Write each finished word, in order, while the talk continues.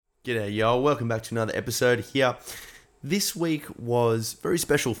G'day, y'all. Welcome back to another episode here. This week was very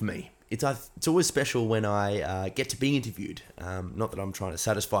special for me. It's always special when I get to be interviewed. Not that I'm trying to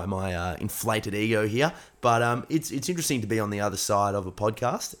satisfy my inflated ego here, but it's interesting to be on the other side of a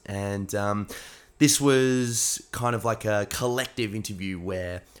podcast. And this was kind of like a collective interview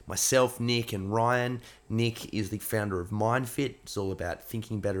where myself, Nick, and Ryan. Nick is the founder of MindFit. It's all about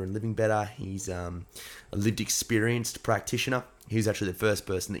thinking better and living better. He's a lived experienced practitioner. He was actually the first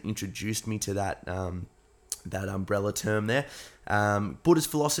person that introduced me to that umbrella term there. Buddhist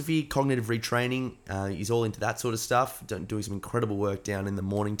philosophy, cognitive retraining, he's all into that sort of stuff, doing some incredible work down in the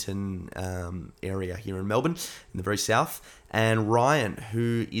Mornington area here in Melbourne, in the very south. And Ryan,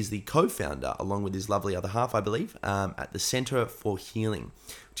 who is the co-founder, along with his lovely other half, I believe, at the Centre for Healing,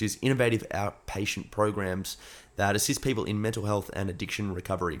 which is innovative outpatient programs that assist people in mental health and addiction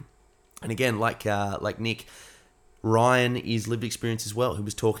recovery. And again, like Nick, Ryan is lived experience as well, who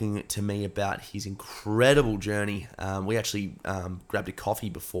was talking to me about his incredible journey. We actually grabbed a coffee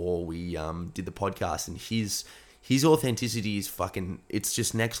before we did the podcast, and his authenticity is it's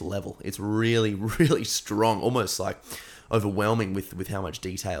just next level. It's really, really strong, almost like overwhelming with how much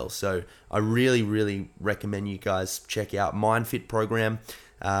detail. So I really, really recommend you guys check out MindFit program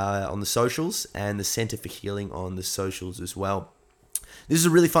on the socials and the Centre for Healing on the socials as well. This is a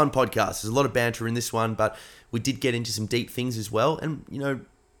really fun podcast. There's a lot of banter in this one, but we did get into some deep things as well. And, you know,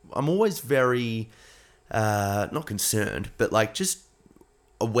 I'm always very, not concerned, but like just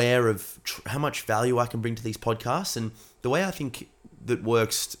aware of how much value I can bring to these podcasts. And the way I think that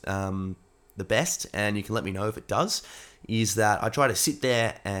works the best, and you can let me know if it does, is that I try to sit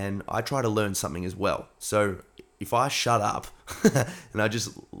there and I try to learn something as well. So if I shut up and I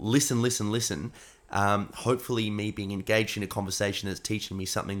just listen, hopefully me being engaged in a conversation that's teaching me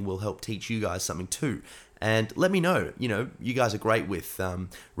something will help teach you guys something too. And let me know, you guys are great with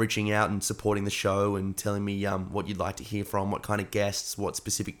reaching out and supporting the show and telling me what you'd like to hear from, what kind of guests, what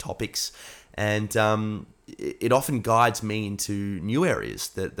specific topics. And it often guides me into new areas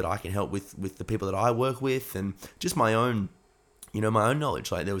that I can help with the people that I work with, and just my own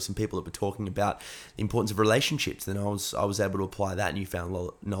knowledge. Like there were some people that were talking about the importance of relationships, and I was able to apply that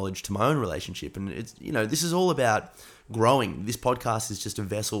newfound knowledge to my own relationship. And it's, this is all about growing. This podcast is just a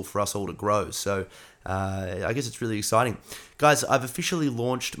vessel for us all to grow. So I guess it's really exciting. Guys, I've officially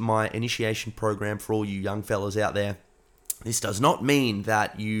launched my initiation program for all you young fellas out there. This does not mean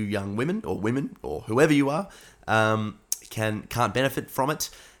that you young women or whoever you are can't benefit from it.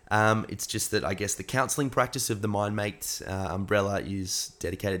 It's just that I guess the counseling practice of the MindMate umbrella is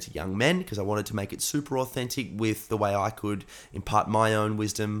dedicated to young men, because I wanted to make it super authentic with the way I could impart my own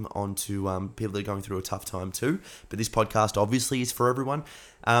wisdom onto people that are going through a tough time too. But this podcast obviously is for everyone.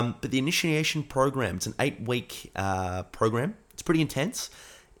 But the initiation program, it's an 8-week program. It's pretty intense.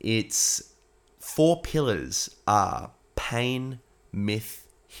 Its 4 pillars are pain, myth,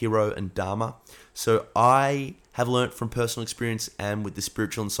 hero, and dharma. So I have learnt from personal experience and with the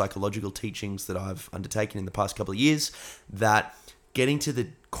spiritual and psychological teachings that I've undertaken in the past couple of years, that getting to the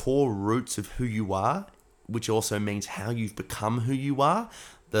core roots of who you are, which also means how you've become who you are,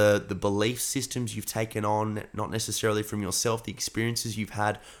 the belief systems you've taken on, not necessarily from yourself, the experiences you've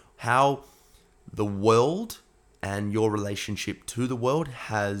had, how the world and your relationship to the world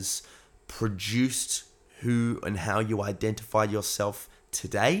has produced who and how you identify yourself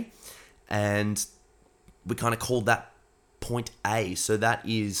today. And we kind of call that point A. So that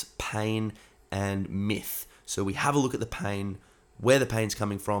is pain and myth. So we have a look at the pain, where the pain's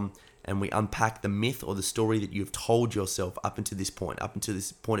coming from, and we unpack the myth or the story that you've told yourself up until this point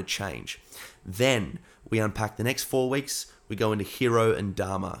of change. Then we unpack the next 4 weeks. We go into hero and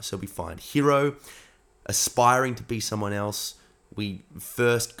dharma. So we find hero, aspiring to be someone else. We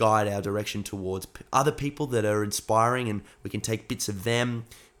first guide our direction towards other people that are inspiring, and we can take bits of them.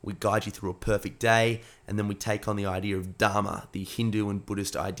 We guide you through a perfect day, and then we take on the idea of dharma, the Hindu and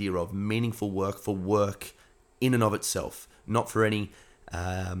Buddhist idea of meaningful work for work in and of itself, not for any,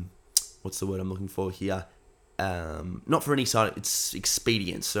 what's the word I'm looking for here? Not for any side, it's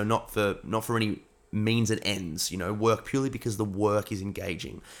expedience. So not for any means and ends, work purely because the work is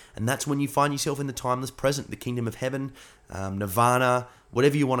engaging. And that's when you find yourself in the timeless present, the kingdom of heaven, nirvana,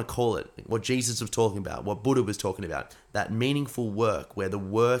 whatever you want to call it, what Jesus was talking about, what Buddha was talking about, that meaningful work where the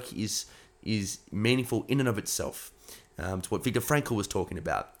work is meaningful in and of itself. It's what Viktor Frankl was talking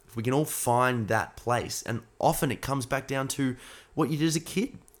about. If we can all find that place, and often it comes back down to what you did as a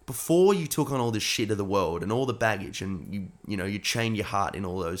kid. Before you took on all this shit of the world and all the baggage, and you chained your heart in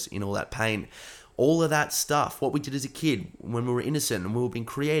all that pain, all of that stuff, what we did as a kid when we were innocent and we were being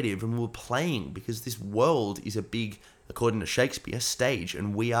creative and we were playing, because this world is a big according to Shakespeare, stage,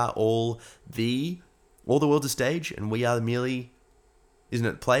 and we are all the world's a stage, and we are merely, isn't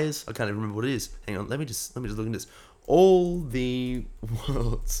it, players? I can't even remember what it is. Hang on, let me just look into this. All the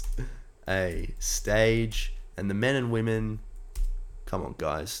world's a stage, and the men and women, come on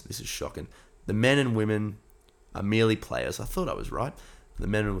guys, this is shocking. The men and women are merely players. I thought I was right. The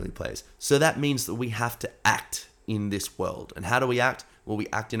men are merely players. So that means that we have to act in this world. And how do we act? Well, we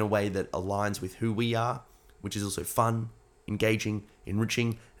act in a way that aligns with who we are, which is also fun, engaging,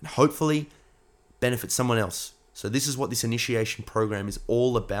 enriching, and hopefully benefit someone else. So this is what this initiation program is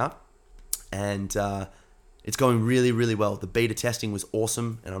all about. And it's going really, really well. The beta testing was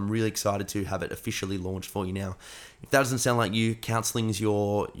awesome, and I'm really excited to have it officially launched for you now. If that doesn't sound like you, counseling's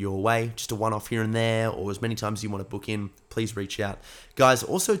your way, just a one-off here and there, or as many times as you want to book in, please reach out. Guys,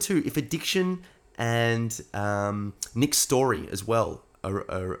 also too, if addiction and Nick's story as well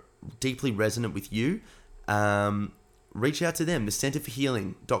are deeply resonant with you, reach out to them, the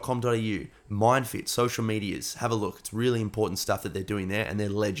centreforhealing.com.au, MindFit, social medias, have a look. It's really important stuff that they're doing there, and they're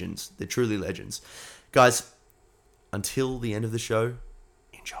legends. They're truly legends. Guys, until the end of the show,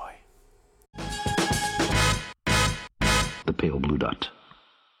 enjoy. The pale blue dot.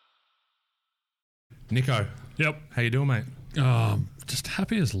 Nico. Yep. How you doing, mate? Just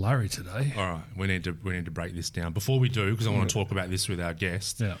happy as Larry today. All right, we need to break this down. Before we do, because I want to talk about this with our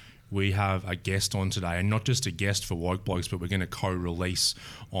guest. Yeah. We have a guest on today, and not just a guest for Woke Blokes, but we're going to co-release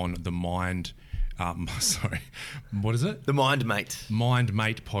on the Mind. What is it? The Mind Mate. Mind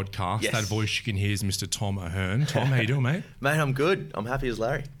Mate podcast. Yes. That voice you can hear is Mr. Tom Ahern. Tom, how you doing, mate? Mate, I'm good. I'm happy as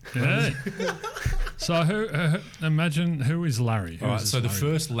Larry. Yeah. So imagine who is Larry? All right, so the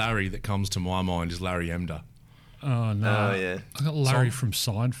first Larry that comes to my mind is Larry Emder. Oh no! Oh yeah. I got Larry from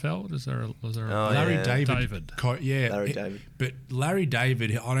Seinfeld. Was there a Larry yeah. David? Larry David. But Larry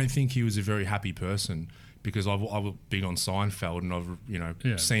David, I don't think he was a very happy person, because I was big on Seinfeld, and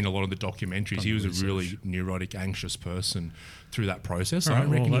I've seen a lot of the documentaries. He was a really neurotic, anxious person through that process. I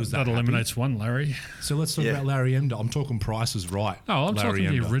don't reckon he was that eliminates one Larry. So let's talk about Larry Emder. I'm talking Price is Right. Oh, I'm Larry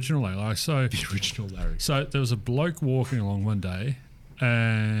talking Emder. the original Larry. The original Larry. So there was a bloke walking along one day,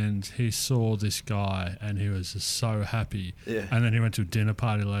 and he saw this guy, and he was just so happy. Yeah. And then he went to a dinner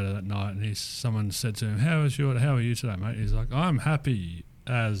party later that night, and someone said to him, "How are you today, mate?" He's like, "I'm happy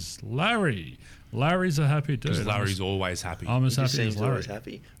as Larry." Larry's a happy dude. Because Larry's always happy. I'm as He just happy seems as Larry. always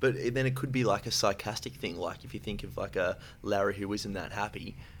happy. But then it could be like a sarcastic thing. Like if you think of like a Larry who isn't that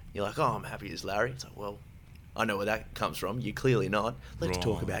happy, you're like, "Oh, I'm happy as Larry." It's like, well, I know where that comes from. You're clearly not. Let's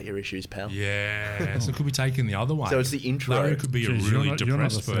talk Right. about your issues, pal. Yeah. So it could be taken the other way. So it's the intro. Larry could be Jeez, a really you're not a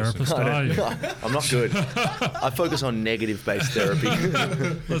depressed therapist, person. are you? I'm not good. I focus on negative-based therapy.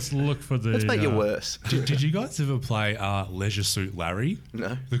 Let's look for the... Let's make it worse. Did you guys ever play Leisure Suit Larry?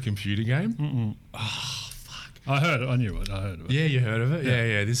 No. The computer game? Mm-mm. Oh, fuck. I heard it. I knew it. I heard of it. Yeah, you heard of it?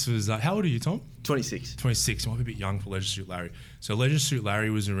 Yeah. This was... how old are you, Tom? 26. 26. You might be a bit young for Leisure Suit Larry. So Leisure Suit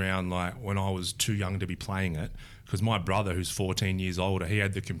Larry was around like when I was too young to be playing it, because my brother, who's 14 years older, he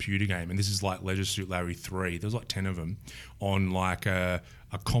had the computer game, and this is like Leisure Suit Larry 3. There was like 10 of them on like a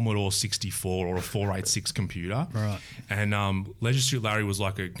Commodore 64 or a 486 computer. Right. And Leisure Suit Larry was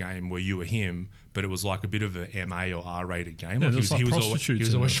like a game where you were him, but it was like a bit of a MA or R-rated game. Yeah, Like there was like he was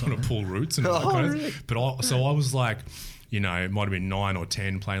prostitutes always in it or trying to pull roots and all that Oh, kind really? of. But I was like, it might have been 9 or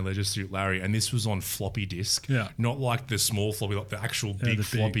 10 playing Leisure Suit Larry, and this was on floppy disk, Yeah. not like the small floppy, like the actual big the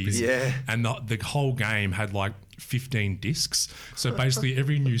big, floppies. Yeah. And the whole game had like 15 discs. So basically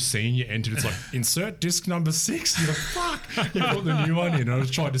every new scene you entered, it's like, insert disc number 6. You're like, fuck. You put the new one in. I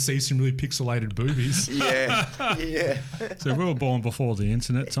was trying to see some really pixelated boobies. Yeah. Yeah. So we were born before the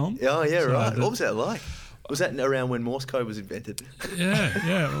internet, Tom. Oh, yeah, So right. the- What was that like? Was that around when Morse code was invented?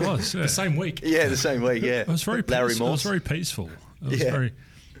 Yeah, it was. Yeah. The same week. Yeah, the same week, yeah. It was very Larry peaceful. It was Morse. very peaceful. It was Yeah. very...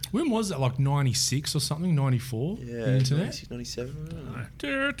 When was that? Like 96 or something? 94? Yeah, The internet? 96, 97.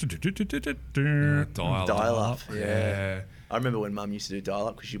 Dial-up. Dial-up, yeah. Yeah. I remember when Mum used to do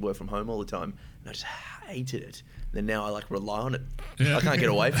dial-up because she'd work from home all the time, and I just hated it. And then now I like rely on it. Yeah. I can't get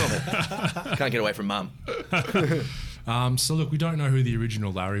away from it. Can't get away from Mum. So look, we don't know who the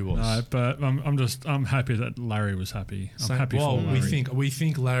original Larry was. No, but I'm happy that Larry was happy. I'm happy well, for Larry. we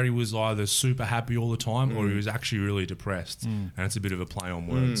think Larry was either super happy all the time or he was actually really depressed, and it's a bit of a play on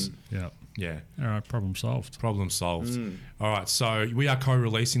words. Yeah. Yeah. All right, problem solved. Problem solved. All right, so we are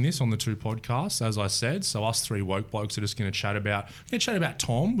co-releasing this on the 2 podcasts, as I said. So us 3 woke blokes are just going to chat about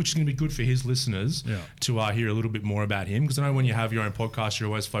Tom, which is going to be good for his listeners to hear a little bit more about him, because I know when you have your own podcast, you're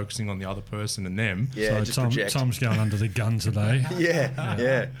always focusing on the other person and them. Yeah, just so project. Tom's going under the gun today.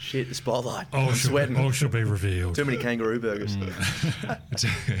 Yeah. Shit, the spotlight. I'm sweating. All shall be revealed. Too many kangaroo burgers.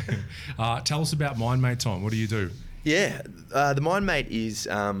 Tell us about Mind Mate, Tom. What do you do? Yeah, the Mind Mate is it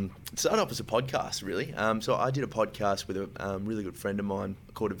started off as a podcast, really. So I did a podcast with a really good friend of mine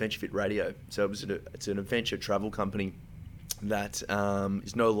called Adventure Fit Radio. So it's an adventure travel company that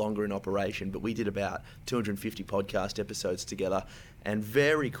is no longer in operation, but we did about 250 podcast episodes together, and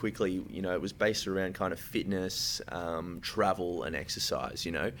very quickly, it was based around kind of fitness, travel and exercise,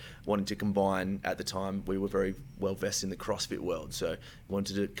 wanting to combine. At the time, we were very well vested in the CrossFit world, so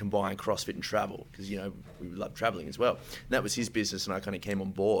wanted to combine CrossFit and travel because, we love traveling as well. And that was his business, and I kind of came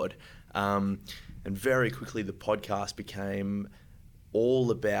on board. And very quickly, the podcast became all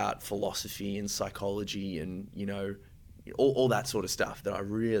about philosophy and psychology and, all that sort of stuff that I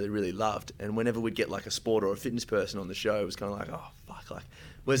really, really loved. And whenever we'd get like a sport or a fitness person on the show, it was kind of like, oh, fuck, like,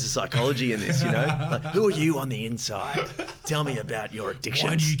 where's the psychology in this, Like, who are you on the inside? Tell me about your addictions.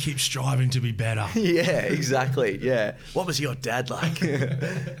 Why do you keep striving to be better? Yeah, exactly, yeah. What was your dad like?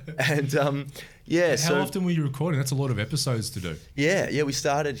 And, How often were you recording? That's a lot of episodes to do. Yeah, we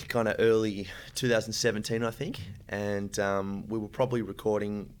started kind of early 2017, I think. And we were probably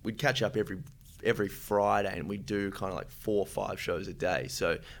recording, we'd catch up every Friday, and we'd do kind of like 4 or 5 shows a day.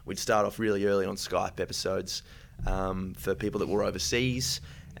 So we'd start off really early on Skype episodes for people that were overseas,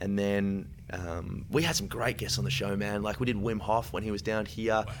 and then we had some great guests on the show, man. Like we did Wim Hof when he was down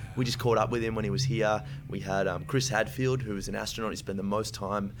here. Wow. We just caught up with him when he was here. We had Chris Hadfield, who was an astronaut. He spent the most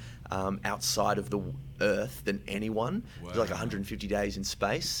time outside of the Earth than anyone. Wow. It was like 150 days in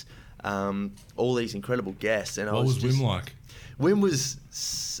space. All these incredible guests. And what was Wim like? Wim was,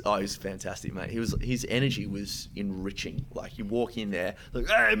 he was fantastic, mate. His energy was enriching. Like you walk in there, like,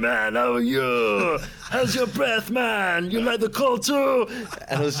 hey man, how are you? How's your breath, man? You like the call too?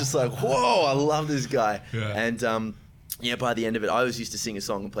 And I was just like, whoa, I love this guy. Yeah. And by the end of it, I always used to sing a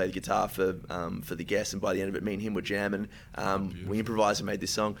song and play the guitar for the guests. And by the end of it, me and him were jamming. We improvised and made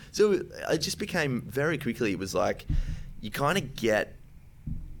this song. So it just became very quickly. It was like you kind of get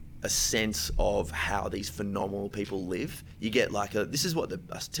a sense of how these phenomenal people live. You get like this is what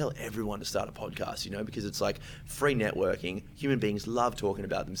I tell everyone to start a podcast, because it's like free networking. Human beings love talking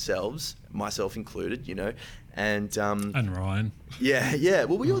about themselves, myself included, and Ryan. Yeah.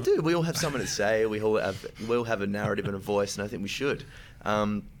 Well, we all do. We all have something to say. We all have a narrative and a voice, and I think we should.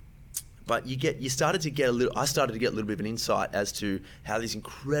 But I started to get a little bit of an insight as to how these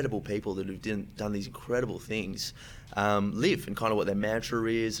incredible people that have done these incredible things live, and kind of what their mantra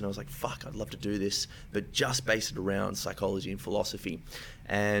is. And I was like, fuck, I'd love to do this, but just base it around psychology and philosophy.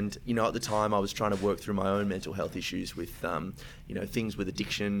 And, at the time I was trying to work through my own mental health issues with, things with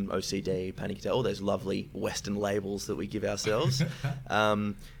addiction, OCD, panic attack, all those lovely Western labels that we give ourselves.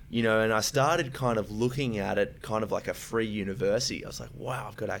 And I started kind of looking at it kind of like a free university. I was like, wow,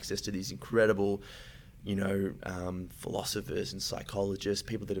 I've got access to these incredible, philosophers and psychologists,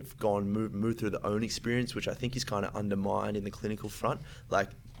 people that have moved through their own experience, which I think is kind of undermined in the clinical front. Like,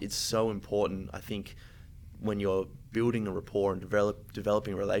 it's so important, I think, when you're building a rapport and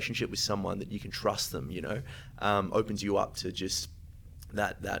developing a relationship with someone that you can trust them, opens you up to just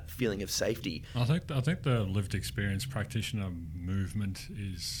that feeling of safety. I think the lived experience practitioner movement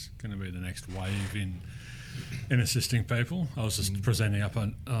is going to be the next wave in assisting people. I was just presenting up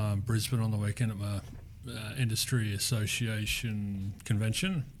on Brisbane on the weekend at my industry association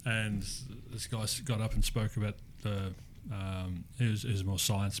convention, and this guy got up and spoke about it was more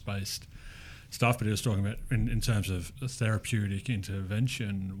science-based stuff, but he was talking about in terms of therapeutic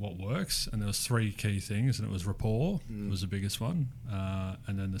intervention, what works, and there was 3 key things, and it was rapport was the biggest one,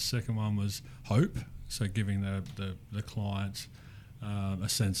 and then the second one was hope, so giving the client a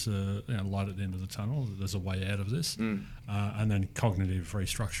sense of light at the end of the tunnel, there's a way out of this, and then cognitive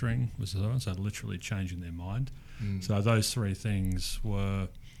restructuring was the other one, so literally changing their mind. So those 3 things were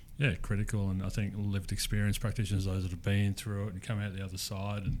critical, and I think lived experience practitioners, those that have been through it and come out the other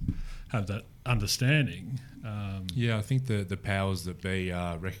side and have that understanding. I think the powers that be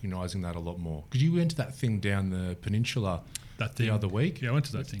are recognising that a lot more. Because you went to that thing down the peninsula the other week. Yeah, I went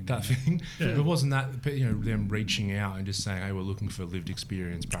to that thing. Yeah. But wasn't that them reaching out and just saying, hey, we're looking for lived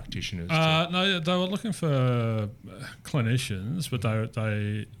experience practitioners? No, they were looking for clinicians, but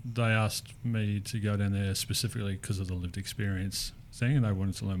they asked me to go down there specifically because of the lived experience thing, and they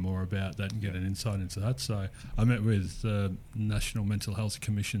wanted to learn more about that and get an insight into that. So I met with the National Mental Health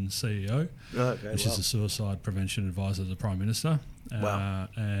Commission CEO, which is the suicide prevention advisor to the Prime Minister.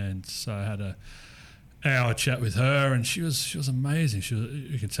 And so I had a hour chat with her, and she was amazing.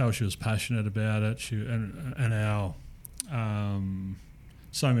 You could tell she was passionate about it. And our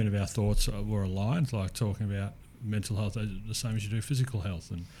so many of our thoughts were aligned, like talking about mental health the same as you do physical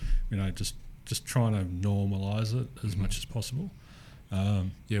health, and just trying to normalise it as much as possible.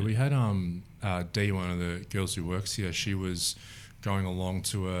 Yeah, we had Dee, one of the girls who works here. She was going along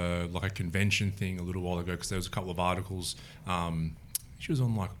to a convention thing a little while ago because there was a couple of articles. She was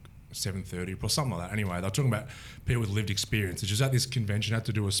on like 7:30 or something like that. Anyway, they were talking about people with lived experience. She was at this convention, had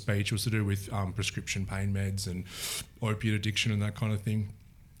to do a speech. It was to do with prescription pain meds and opiate addiction and that kind of thing.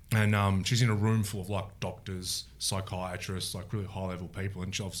 And she's in a room full of like doctors, psychiatrists, like really high level people,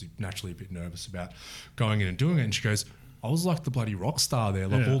 and she's obviously naturally a bit nervous about going in and doing it. And she goes, I was like the bloody rock star there.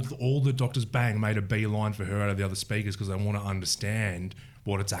 Like all the doctors made a beeline for her out of the other speakers because they want to understand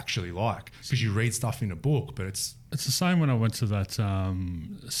what it's actually like. Because you read stuff in a book, but it's the same when I went to that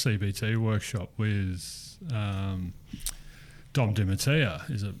CBT workshop with Dom DiMattia.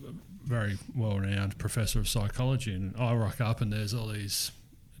 He's a very well-renowned professor of psychology, and I rock up and there's all these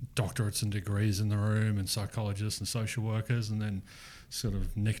doctorates and degrees in the room and psychologists and social workers, and then sort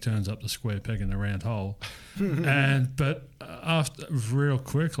of Nick turns up the square peg in the round hole. But after real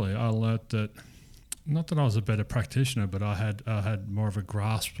quickly I learnt that, not that I was a better practitioner, but I had more of a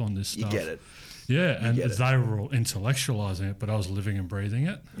grasp on this stuff. You get it. Yeah, and they were all intellectualising it, but I was living and breathing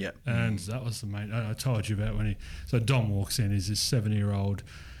it. Yeah. And that was the main... I told you about So Dom walks in, he's this 70-year-old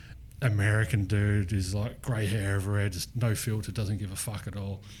American dude, he's like grey hair everywhere, just no filter, doesn't give a fuck at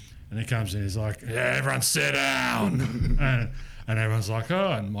all. And he comes in, he's like, yeah, everyone sit down. and everyone's like,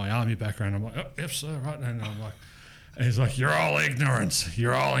 oh, and my army background, I'm like, oh, yep, sir, right. And I'm like... And he's like, you're all ignorant,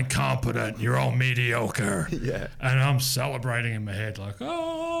 you're all incompetent, you're all mediocre. Yeah. And I'm celebrating in my head like,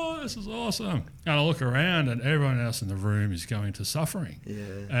 oh, this is awesome. And I look around and everyone else in the room is going to suffering. Yeah.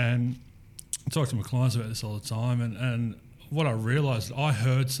 And I talk to my clients about this all the time. And what I realised, I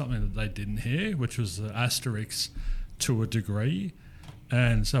heard something that they didn't hear, which was the asterisks to a degree.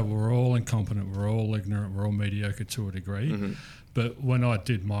 And so we're all incompetent, we're all ignorant, we're all mediocre to a degree. Mm-hmm. But when I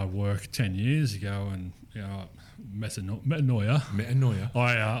did my work 10 years ago and, metanoia.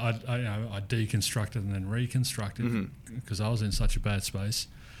 I deconstructed and then reconstructed because I was in such a bad space.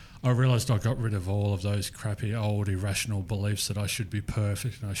 I realised I got rid of all of those crappy old irrational beliefs that I should be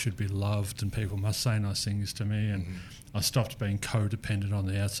perfect and I should be loved and people must say nice things to me, and I stopped being codependent on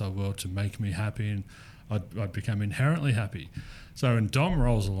the outside world to make me happy, and I'd become inherently happy. So when Dom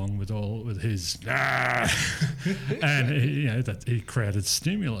rolls along with his and he created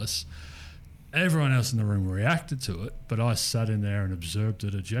stimulus, everyone else in the room reacted to it, but I sat in there and observed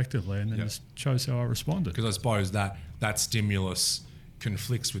it objectively and then just chose how I responded. Because I suppose that stimulus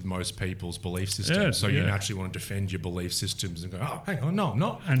conflicts with most people's belief systems. You naturally want to defend your belief systems and go, oh, hang on, no, I'm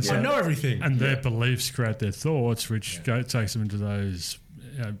not. And I know everything. And their beliefs create their thoughts, which takes them into those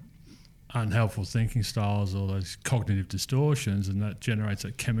unhelpful thinking styles or those cognitive distortions, and that generates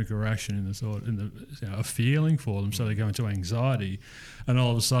a chemical reaction in the thought, a feeling for them. So they go into anxiety, and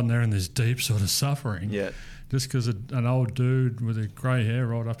all of a sudden they're in this deep sort of suffering. Yeah. Just because an old dude with a grey hair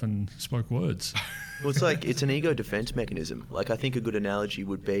rolled up and spoke words. Well, it's an ego defense mechanism. Like, I think a good analogy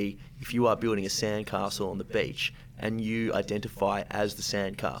would be if you are building a sandcastle on the beach and you identify as the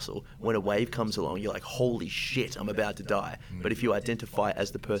sandcastle, when a wave comes along, you're like, holy shit, I'm about to die. But if you identify as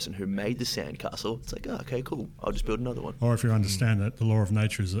the person who made the sandcastle, it's like, oh, okay, cool, I'll just build another one. Or if you understand that the law of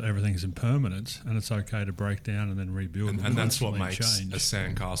nature is that everything is impermanent and it's okay to break down and then rebuild. And that's what makes a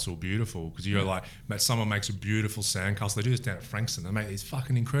sandcastle beautiful, because you're like, someone makes a beautiful sandcastle. They do this down at Frankston. They make these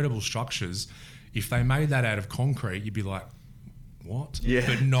fucking incredible structures. If they made that out of concrete, you'd be like, what? Yeah.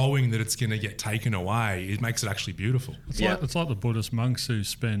 But knowing that it's going to get taken away, it makes it actually beautiful. It's like the Buddhist monks who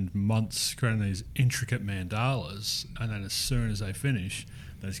spend months creating these intricate mandalas, and then as soon as they finish,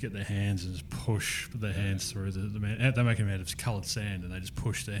 they just get their hands and just push their hands through they make them out of coloured sand, and they just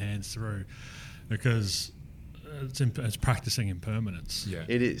push their hands through because it's practicing impermanence. Yeah,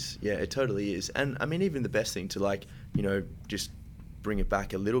 it is. Yeah, it totally is. And I mean, even the best thing to just bring it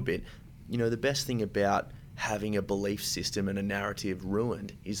back a little bit. The best thing about having a belief system and a narrative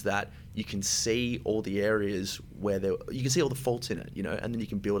ruined is that you can see all the areas where you can see all the faults in it, and then you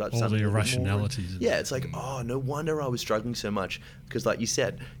can build up all something. All the irrationalities. Yeah, it's like, oh, no wonder I was struggling so much. Because like you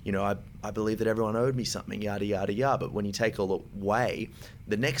said, I believe that everyone owed me something, yada, yada, yada. But when you take all away,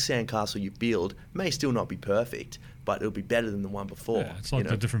 the next sandcastle you build may still not be perfect, but it'll be better than the one before. Yeah, it's like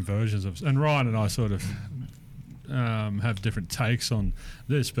the different versions of... And Ryan and I sort of... have different takes on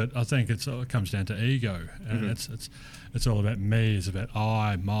this, but I think it comes down to ego, and it's all about me. It's about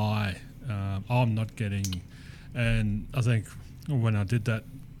I'm not getting, and I think when I did that,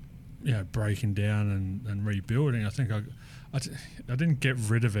 breaking down and rebuilding, I think I didn't get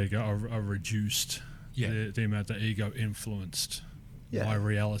rid of ego. I reduced the amount that ego influenced my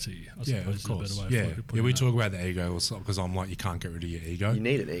reality. I suppose of course. Is a better way of putting we that. talk about the ego because I'm like, you can't get rid of your ego. You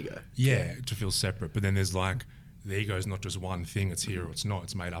need an ego. Yeah, to feel separate. But then there's like the ego is not just one thing. It's here or it's not.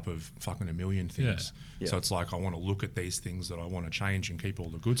 It's made up of fucking a million things. Yeah. So it's like I want to look at these things that I want to change and keep all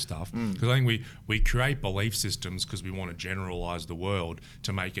the good stuff. Because I think we create belief systems because we want to generalize the world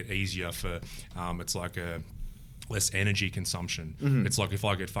to make it easier for. It's like a less energy consumption. It's like if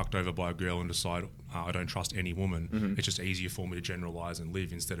I get fucked over by a girl and decide I don't trust any woman, it's just easier for me to generalize and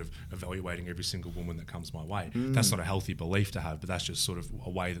live instead of evaluating every single woman that comes my way. That's not a healthy belief to have, but that's just sort of a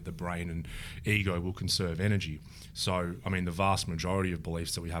way that the brain and ego will conserve energy. So, I mean, the vast majority of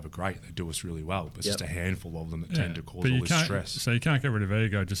beliefs that we have are great. They do us really well, but it's just a handful of them that tend to cause all this stress. So you can't get rid of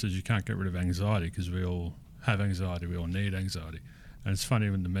ego just as you can't get rid of anxiety, because we all have anxiety, we all need anxiety. And it's funny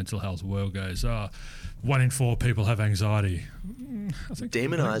when the mental health world goes, 1 in 4 people have anxiety. I think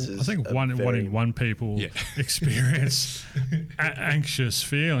Demonizes. I think one in 1 people experience anxious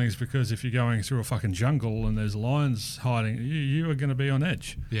feelings, because if you're going through a fucking jungle and there's lions hiding, you are going to be on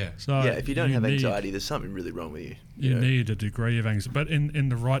edge. Yeah. So If you don't have anxiety, there's something really wrong with you. You need a degree of anxiety, but in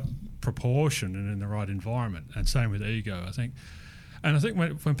the right proportion and in the right environment. And same with ego, I think. And I think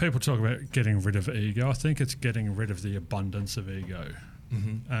when people talk about getting rid of ego, I think it's getting rid of the abundance of ego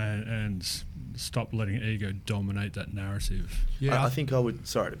and stop letting ego dominate that narrative. Yeah, I think I would,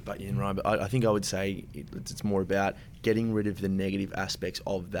 sorry to butt you in, Ryan, but I think I would say it's more about getting rid of the negative aspects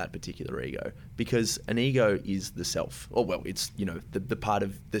of that particular ego, because an ego is the self, or well, it's, the part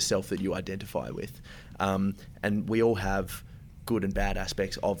of the self that you identify with. And we all have good and bad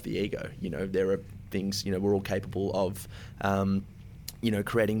aspects of the ego. There are things, we're all capable of,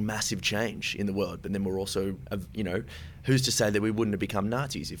 creating massive change in the world. But then we're also, who's to say that we wouldn't have become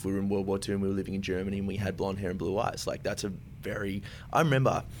Nazis if we were in World War II and we were living in Germany and we had blonde hair and blue eyes? Like, that's I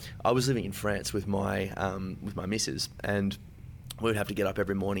remember I was living in France with my missus, and we would have to get up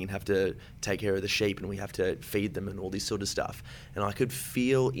every morning and have to take care of the sheep, and we have to feed them and all this sort of stuff. And I could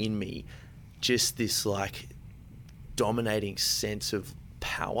feel in me just this like dominating sense of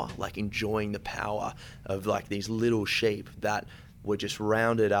power, like enjoying the power of like these little sheep that were just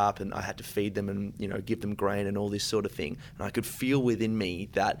rounded up, and I had to feed them and give them grain and all this sort of thing. And I could feel within me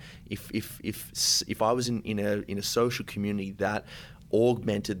that if I was in a social community that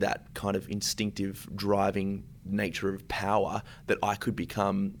augmented that kind of instinctive driving nature of power, that I could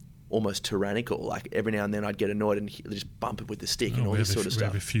become almost tyrannical. Like every now and then I'd get annoyed and just bump it with the stick and all this sort of stuff. We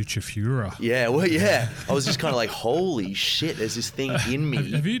have a future Führer. Yeah, well, yeah. I was just kind of like, holy shit, there's this thing in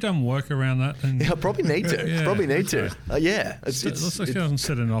me. Have you done work around that? Yeah, I probably need to. Yeah. Let's go and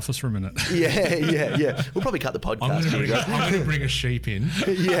sit in an office for a minute. Yeah. We'll probably cut the podcast. I'm going to bring a sheep in.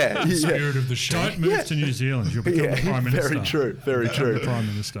 Yeah. The spirit of the sheep. Don't move to New Zealand. You'll become the Prime Minister. Very true. The Prime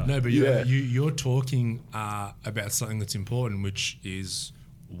Minister. No, but you're talking about something that's important, which is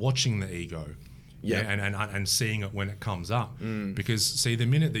watching the ego, and seeing it when it comes up. Because see, the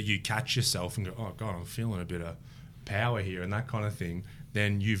minute that you catch yourself and go, oh god, I'm feeling a bit of power here and that kind of thing,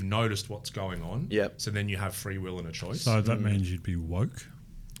 then you've noticed what's going on. So then you have free will and a choice. So that means you'd be woke.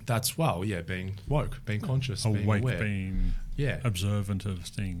 That's being woke, being conscious, awake, being aware, being observant of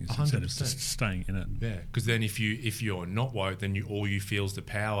things 100%. Instead of just staying in it. Yeah, because then if you're not woke, then all you feel is the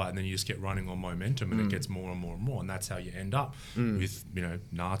power, and then you just get running on momentum, and it gets more and more and more, and that's how you end up with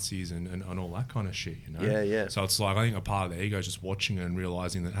Nazis and all that kind of shit. Yeah. So it's like, I think a part of the ego is just watching it and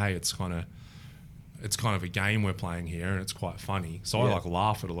realizing that, hey, it's kind of a game we're playing here, and it's quite funny. So I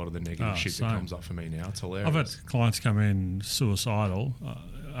laugh at a lot of the negative shit that comes up for me now. It's hilarious. I've had clients come in suicidal.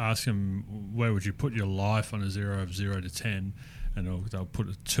 Ask them, where would you put your life on a 0 of 0 to 10, and they'll put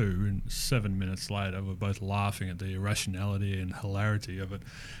a 2, and 7 minutes later we're both laughing at the irrationality and hilarity of it,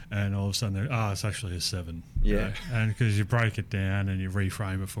 and all of a sudden it's actually a 7. And because you break it down and you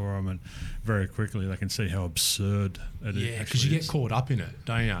reframe it for them, and very quickly they can see how absurd it is. Yeah, because you get caught up in it,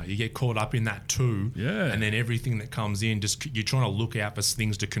 don't you? You get caught up in that 2, and then everything that comes in, just you're trying to look out for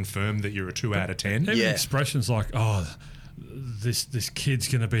things to confirm that you're a 2 out of 10. Even expressions like, this kid's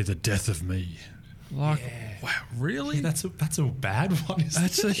going to be the death of me. Like, wow, really? Yeah, that's a bad one.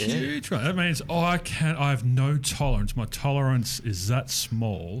 That's a huge one. That means I have no tolerance. My tolerance is that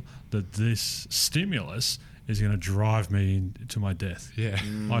small that this stimulus is going to drive me to my death. Yeah.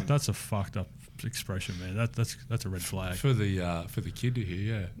 Like, that's a fucked up expression, man. That's a red flag. For the kid to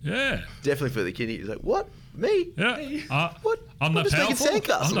hear, Yeah. Definitely for the kid. He's like, what? Me? Yeah. Me? What? I'm not powerful.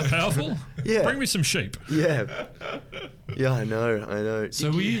 I'm not powerful. Yeah. Bring me some sheep. Yeah. Yeah, I know.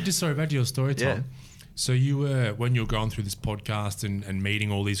 So were you, just sorry, back to your story, Tom. Yeah. So you were, when you were going through this podcast and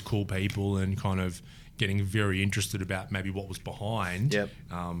meeting all these cool people and kind of getting very interested about maybe what was behind,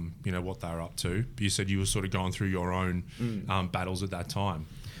 what they were up to. You said you were sort of going through your own battles at that time.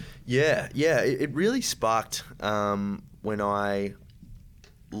 Yeah. It really sparked when I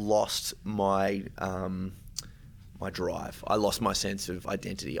lost my my drive. I lost my sense of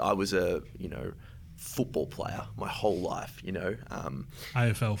identity. I was a, football player my whole life,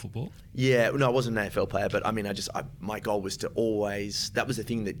 AFL football? Yeah, no, I wasn't an AFL player, but I mean, my goal was to always, that was the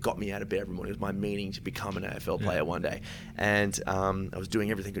thing that got me out of bed every morning. It was my meaning to become an AFL player one day. And I was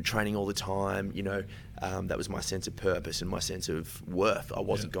doing everything, good training all the time, that was my sense of purpose and my sense of worth. I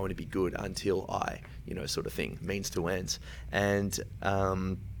wasn't going to be good until I, sort of thing, means to ends. And,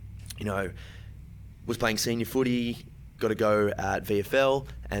 was playing senior footy, got to go at VFL,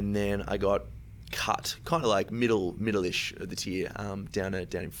 and then I got cut, kind of like middle-ish of the tier, down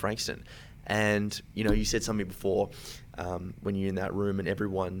in Frankston. And you said something before, when you're in that room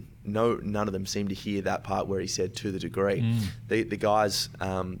and none of them seemed to hear that part where he said to the degree. The guys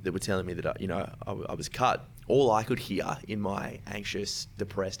that were telling me that I was cut, all I could hear in my anxious,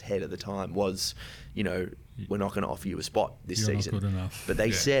 depressed head at the time was, we're not going to offer you a spot this You're season. not good enough. But they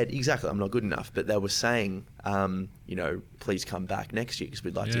said, exactly, I'm not good enough. But they were saying, please come back next year because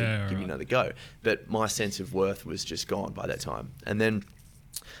we'd like to give you another go. But my sense of worth was just gone by that time. And then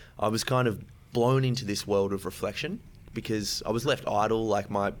I was kind of blown into this world of reflection because I was left idle,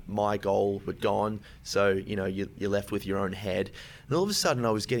 like my goal had gone. So, you're left with your own head. And all of a sudden I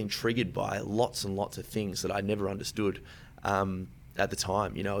was getting triggered by lots and lots of things that I never understood at the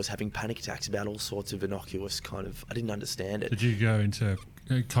time. I was having panic attacks about all sorts of innocuous I didn't understand it. Did you go into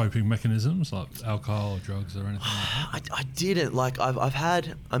coping mechanisms like alcohol or drugs or anything like that? I didn't. I've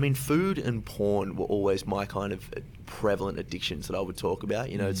had, food and porn were always my kind of prevalent addictions that I would talk about.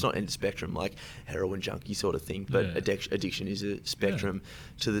 It's not end of spectrum like heroin junkie sort of thing, but addiction is a spectrum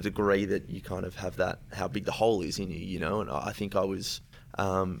to the degree that you kind of have that, how big the hole is in you, and I think I was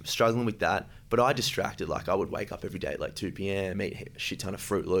struggling with that, but I distracted. I would wake up every day at 2 p.m, eat a shit ton of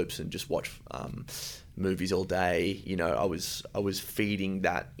Fruit Loops and just watch movies all day. I was feeding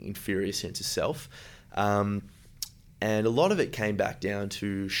that inferior sense of self, and a lot of it came back down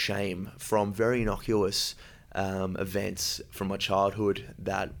to shame from very innocuous events from my childhood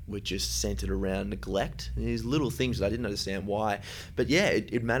that were just centered around neglect. And these little things that I didn't understand why, but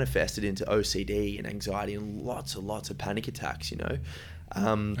it manifested into OCD and anxiety and lots of panic attacks.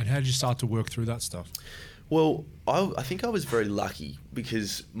 And how did you start to work through that stuff? Well, I think I was very lucky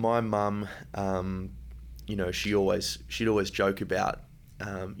because my mum, she'd always joke about,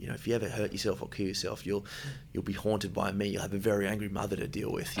 if you ever hurt yourself or kill yourself, you'll be haunted by me. You'll have a very angry mother to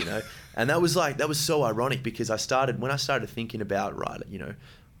deal with, And that was so ironic because when I started thinking about,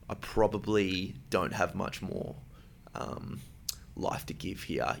 I probably don't have much more life to give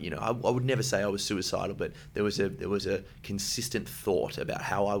here. I would never say I was suicidal, but there was a consistent thought about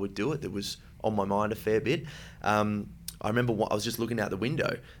how I would do it that was on my mind a fair bit. I remember I was just looking out the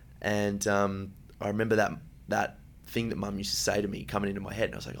window, and I remember that thing that Mum used to say to me coming into my head,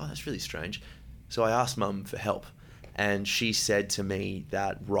 and I was like, oh, that's really strange. So I asked Mum for help, and she said to me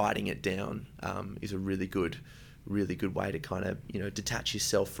that writing it down is a really good way to kind of detach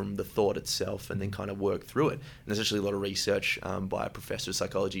yourself from the thought itself and then kind of work through it. And there's actually a lot of research by a professor of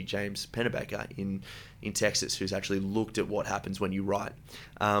psychology, James Pennebaker in Texas, who's actually looked at what happens when you write.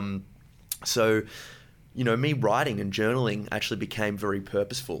 So me writing and journaling actually became very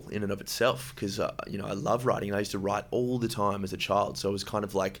purposeful in and of itself because I love writing, and I used to write all the time as a child. So it was kind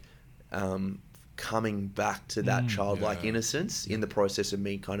of like coming back to that childlike innocence in the process of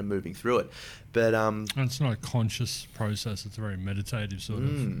me kind of moving through it. But and it's not a conscious process, it's a very meditative sort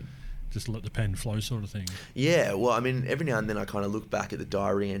of just let the pen flow sort of thing. Yeah, well, every now and then I kind of look back at the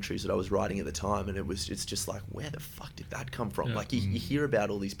diary entries that I was writing at the time, and it's just like, where the fuck did that come from? Yeah. You hear about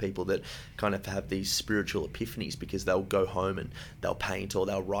all these people that kind of have these spiritual epiphanies because they'll go home and they'll paint or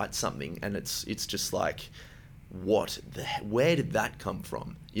they'll write something, and it's just like, where did that come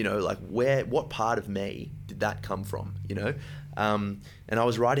from? What part of me did that come from? And I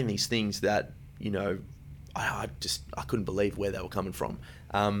was writing these things that, I couldn't believe where they were coming from.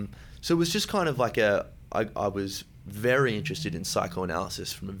 So it was just kind of like I was very interested in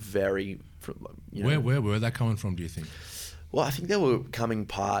psychoanalysis from Where were they coming from, do you think? Well, I think they were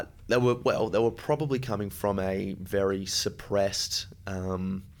probably coming from a very suppressed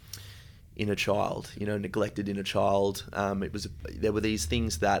inner child, neglected inner child. There were these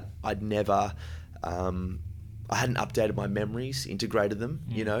things that I'd never, I hadn't updated my memories, integrated them,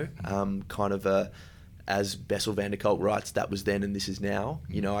 kind of as Bessel van der Kolk writes, that was then and this is now.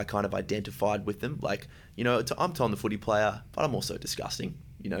 I kind of identified with them. I'm Tom the footy player, but I'm also disgusting.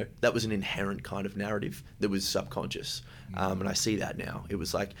 That was an inherent kind of narrative that was subconscious. And I see that now. It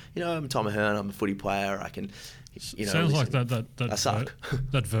was like, I'm Tom Ahern, I'm a footy player, I can, Sounds like that I suck.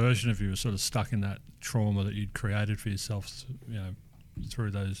 That version of you was sort of stuck in that trauma that you'd created for yourself,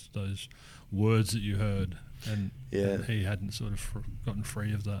 through those words that you heard. and he hadn't sort of gotten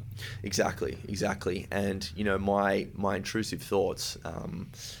free of that. Exactly. And, you know, my intrusive thoughts,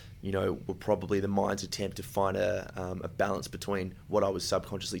 you know, were probably the mind's attempt to find a balance between what I was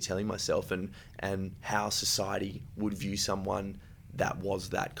subconsciously telling myself and how society would view someone that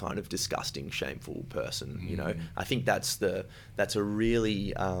was that kind of disgusting, shameful person. You know, I think that's a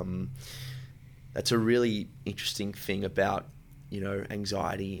really interesting thing about, you know,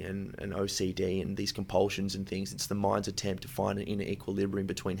 anxiety and OCD and these compulsions and things. It's the mind's attempt to find an inner equilibrium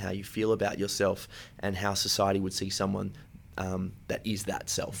between how you feel about yourself and how society would see someone that is that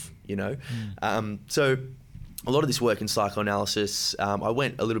self, you know? So a lot of this work in psychoanalysis, I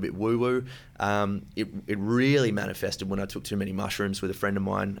went a little bit woo-woo. It really manifested when I took too many mushrooms with a friend of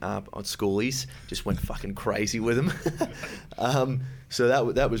mine on schoolies. Just went fucking crazy with them. So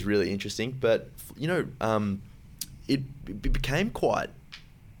that was really interesting. But, you know, it became quite...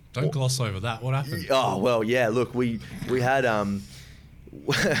 Don't gloss over that. What happened? Oh, well, yeah, look, we had...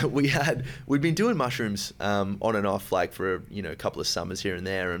 we'd been doing mushrooms on and off, like, for, you know, a couple of summers here and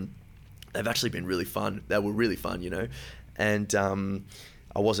there, and they've actually been really fun. They were really fun, you know. And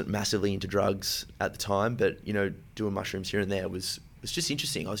I wasn't massively into drugs at the time, but, you know, doing mushrooms here and there was just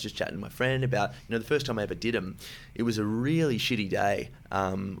interesting. I was just chatting to my friend about, you know, the first time I ever did them, it was a really shitty day.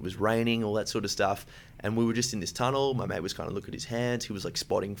 It was raining, all that sort of stuff. And we were just in this tunnel. My mate was kind of looking at his hands. He was like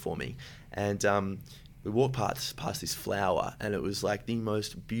spotting for me. And we walked past this flower, and it was like the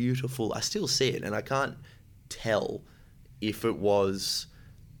most beautiful. I still see it, and I can't tell if it was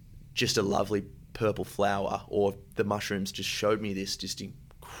just a lovely purple flower or the mushrooms just showed me this just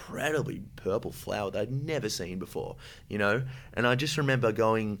incredibly purple flower that I'd never seen before, you know. And I just remember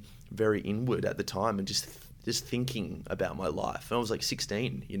going very inward at the time and just thinking about my life. And I was like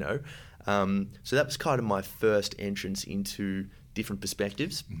 16, you know. So that was kind of my first entrance into different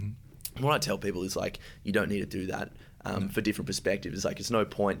perspectives. What I tell people is, like, you don't need to do that for different perspectives. It's like, it's no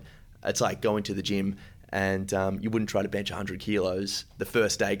point. It's like going to the gym and you wouldn't try to bench 100 kilos the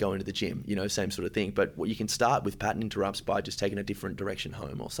first day going to the gym, you know, same sort of thing. But what you can start with pattern interrupts by just taking a different direction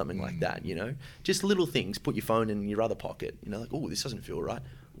home or something like that, you know. Just little things. Put your phone in your other pocket, you know, like, oh, this doesn't feel right.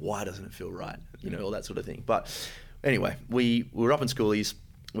 Why doesn't it feel right? You know, all that sort of thing. But anyway, we were up in schoolies.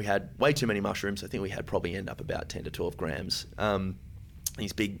 We had way too many mushrooms. I think we had probably end up about 10 to 12 grams.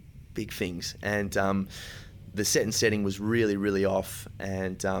 These big things. And the set and setting was really, really off,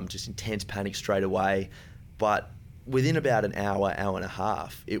 and just intense panic straight away. But within about an hour and a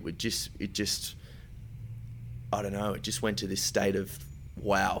half, it just I don't know, it just went to this state of,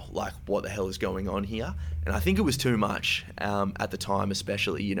 wow, like, what the hell is going on here? And I think it was too much at the time,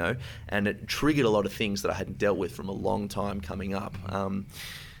 especially, you know, and it triggered a lot of things that I hadn't dealt with from a long time coming up.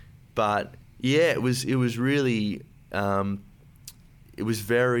 But yeah, it was really, it was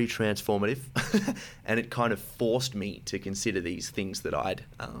very transformative, and it kind of forced me to consider these things that I'd,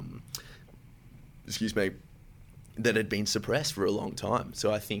 that had been suppressed for a long time.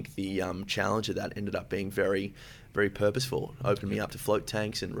 So I think the challenge of that ended up being very, very purposeful. It opened me up to float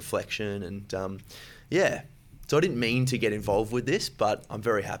tanks and reflection, and yeah. So I didn't mean to get involved with this, but I'm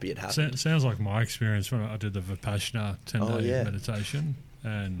very happy it happened. Sounds like my experience when I did the Vipassana 10-day meditation,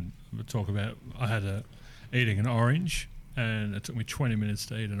 and we talk about, I had eating an orange, and it took me 20 minutes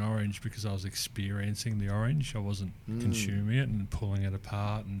to eat an orange because I was experiencing the orange. I wasn't consuming it and pulling it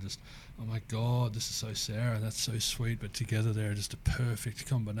apart and just, oh my God, this is so sour, that's so sweet, but together they're just a perfect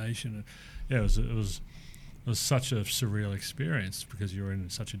combination. And yeah, it was such a surreal experience because you're in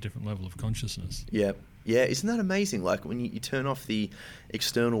such a different level of consciousness. Yeah. Yeah, isn't that amazing? Like, when you turn off the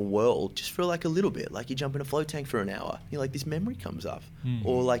external world just for like a little bit, like you jump in a float tank for an hour, you're like, this memory comes up.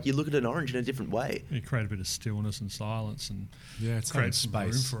 Or like you look at an orange in a different way. You create a bit of stillness and silence, and it's create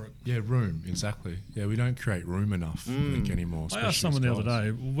space room for it. Yeah, room, exactly. Yeah, we don't create room enough, I think, anymore. I asked someone the other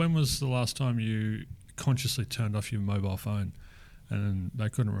day, when was the last time you consciously turned off your mobile phone? And they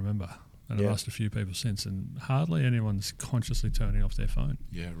couldn't remember. And I've asked a few people since, and hardly anyone's consciously turning off their phone.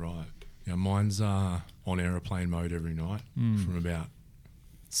 Yeah, right. Yeah, mine's on aeroplane mode every night from about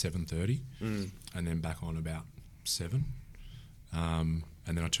 7:30 and then back on about 7. And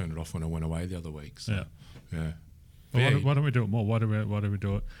then I turned it off when I went away the other week. So, yeah. Well, why don't we do it more? Why do we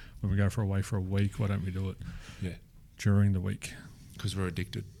do it when we go away for a week? Why don't we do it during the week? Because we're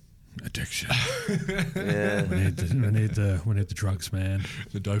addicted. Addiction. Yeah. We need the drugs, man.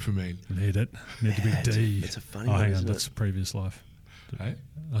 The dopamine. We need it. We need the big D. It's a funny one, hang on, isn't that's it? the previous life. Hey?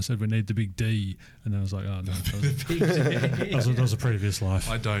 I said we need the big D, and then I was like, oh no, The big D. that was a previous life.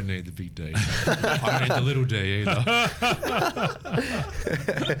 I don't need the big D. I don't need the little D either.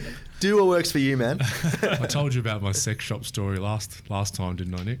 Do what works for you, man. I told you about my sex shop story last time,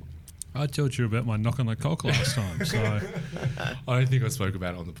 didn't I, Nick? I told you about my knock on the cock last time, so I don't think I spoke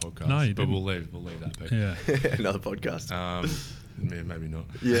about it on the podcast. No, you but didn't. we'll leave that be. yeah. Another podcast. Yeah, maybe not.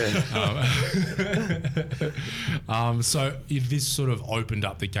 Yeah. So if this sort of opened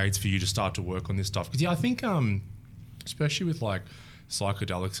up the gates for you to start to work on this stuff, because I think, especially with like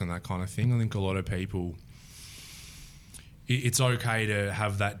psychedelics and that kind of thing, I think a lot of people, it's okay to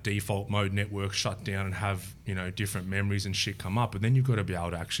have that default mode network shut down and have, different memories and shit come up, but then you've got to be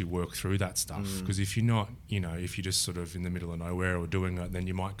able to actually work through that stuff. Because if you're not, if you're just sort of in the middle of nowhere or doing it, then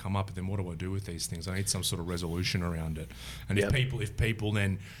you might come up and then what do I do with these things? I need some sort of resolution around it. And if people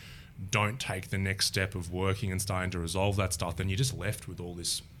then don't take the next step of working and starting to resolve that stuff, then you're just left with all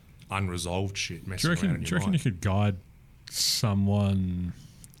this unresolved shit messing around in your Do you reckon mind. you could guide someone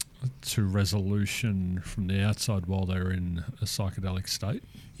to resolution from the outside while they're in a psychedelic state?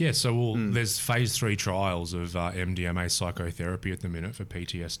 Yeah, so there's phase 3 trials of MDMA psychotherapy at the minute for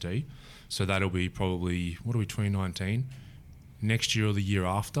PTSD. So that'll be probably, 2019? Next year or the year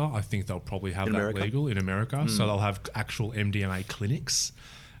after, I think they'll probably have that legal in America. So they'll have actual MDMA clinics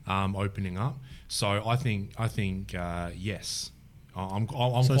opening up. So I think yes. I'm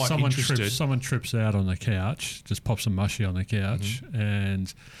So quite interested. someone trips out on the couch, just pops a mushy on the couch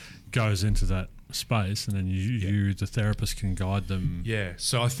and goes into that space, and then you the therapist, can guide them. Yeah,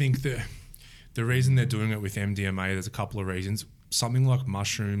 so I think the reason they're doing it with MDMA, there's a couple of reasons. Something like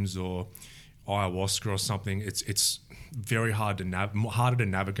mushrooms or ayahuasca or something, it's very hard to harder to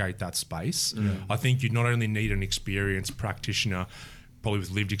navigate that space. I think you not only need an experienced practitioner, probably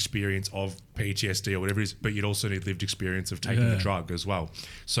with lived experience of PTSD or whatever it is, but you'd also need lived experience of taking the drug as well.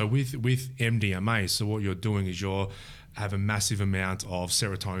 So with MDMA, so what you're doing is have a massive amount of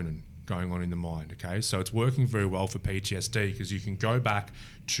serotonin going on in the mind, okay? So it's working very well for PTSD because you can go back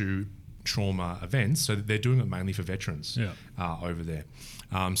to trauma events. So they're doing it mainly for veterans over there.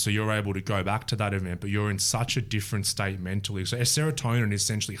 So you're able to go back to that event, but you're in such a different state mentally. So serotonin is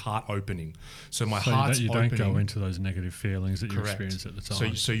essentially heart opening. So my heart's you opening. don't go into those negative feelings that you experienced at the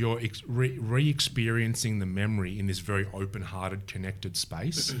time. So you're re-experiencing the memory in this very open-hearted, connected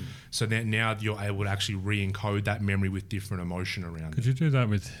space. So that now you're able to actually re-encode that memory with different emotion around Could it. you do that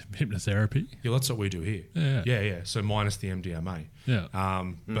with hypnotherapy? Yeah, that's what we do here. Yeah. So minus the MDMA. Yeah.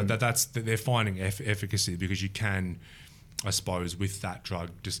 But they're finding efficacy because you can, I suppose, with that drug,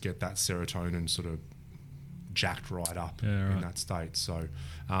 just get that serotonin sort of jacked right up in that state. So,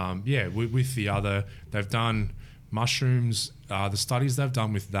 with the other, they've done mushrooms. The studies they've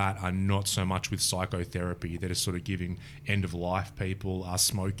done with that are not so much with psychotherapy. They're just sort of giving end-of-life people,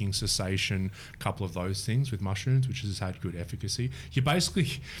 smoking cessation, a couple of those things with mushrooms, which has had good efficacy. It's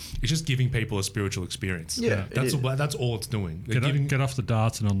just giving people a spiritual experience. Yeah, that's all it's doing. Get off the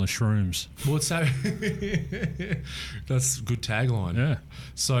darts and on the shrooms. Well, that's a good tagline. Yeah.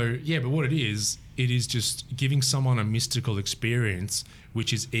 So, but what it is just giving someone a mystical experience,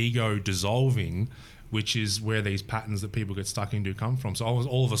 which is ego dissolving, which is where these patterns that people get stuck into come from. So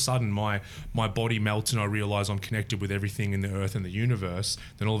all of a sudden, my body melts and I realise I'm connected with everything in the earth and the universe.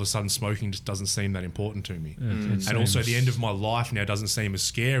 Then all of a sudden, smoking just doesn't seem that important to me. And also the end of my life now doesn't seem as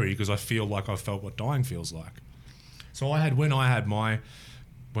scary because I feel like I felt what dying feels like. So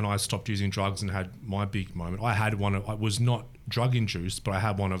when I stopped using drugs and had my big moment, I was not drug induced, but I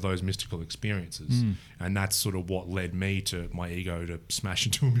had one of those mystical experiences. And that's sort of what led me to my ego to smash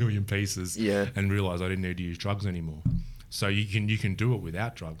into a million pieces and realise I didn't need to use drugs anymore. So you can do it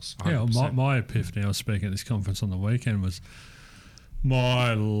without drugs. 100%. Yeah, my epiphany, I was speaking at this conference on the weekend, was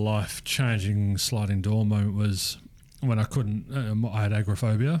my life-changing sliding door moment was when I couldn't, I had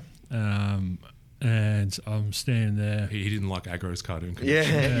agoraphobia, and I'm standing there. He didn't like Aggro's cartoon.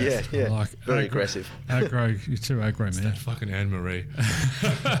 Yeah. Like Very aggressive. Aggro, you're too aggro, man. That fucking Anne-Marie.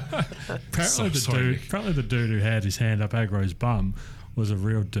 Apparently the dude who had his hand up Aggro's bum was a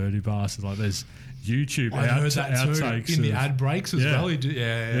real dirty bastard. Like there's YouTube outtakes in the ad breaks as well.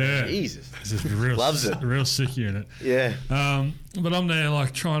 Yeah. Jesus. This is real, Loves it. Real sick unit. Yeah. But I'm there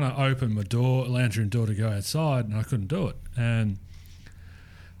like trying to open my lounge room door to go outside, and I couldn't do it. And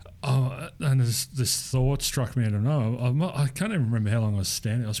this thought struck me. I don't know. I can't even remember how long I was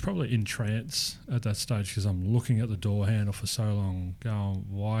standing. I was probably in trance at that stage because I'm looking at the door handle for so long, going,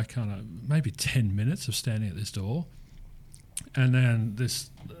 why can't I? Maybe 10 minutes of standing at this door, and then this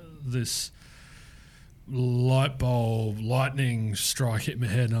light bulb, lightning strike hit my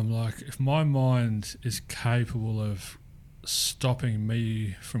head, and I'm like, if my mind is capable of stopping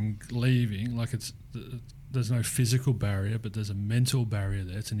me from leaving, like there's no physical barrier, but there's a mental barrier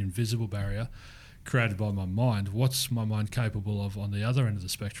there. It's an invisible barrier created by my mind. What's my mind capable of on the other end of the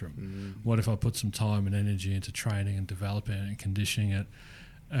spectrum? What if I put some time and energy into training and developing it and conditioning it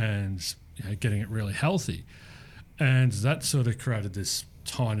and getting it really healthy. And that sort of created this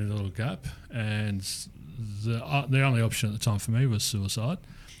tiny little gap, and the only option at the time for me was suicide.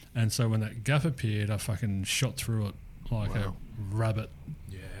 And so when that gap appeared, I fucking shot through it like a rabbit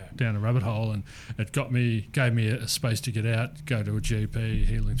down a rabbit hole, and it gave me a space to get out, go to a GP.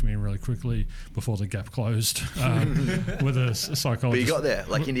 He linked me in really quickly before the gap closed with a psychologist. But you got there,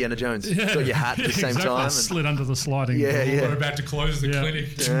 like Indiana Jones. Got your hat at the same time. And slid under the sliding door. We're about to close the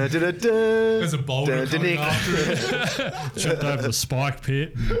clinic. There's a boulder coming after it. Jumped over the spike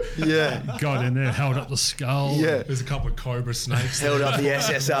pit. Got in there, held up the skull. There's a couple of cobra snakes. Held up the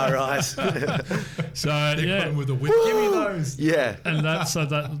SSRIs. So They come with a whip. Give me those. And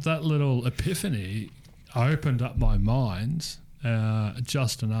that little epiphany opened up my mind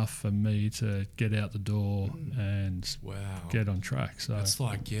just enough for me to get out the door and get on track. So it's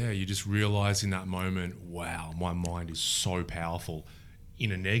like, you just realise in that moment, wow, my mind is so powerful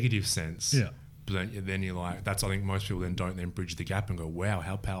in a negative sense. Yeah. But then you're like, I think most people then don't then bridge the gap and go, wow,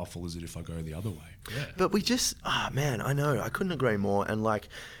 how powerful is it if I go the other way? Yeah. But we just, man, I know, I couldn't agree more. And like,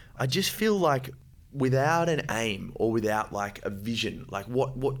 I just feel like without an aim or without like a vision, like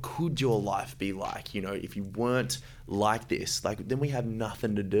what could your life be like, if you weren't like this, like then we have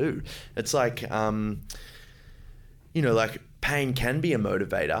nothing to do. It's like, like pain can be a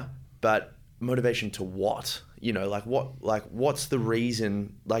motivator, but motivation to what? What's the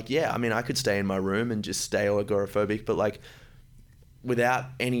reason? Like, I could stay in my room and just stay agoraphobic, but like without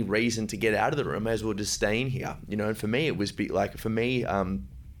any reason to get out of the room, I may as well just stay in here, and for me, it was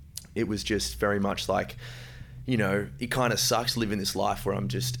it was just very much like, it kind of sucks living this life where I'm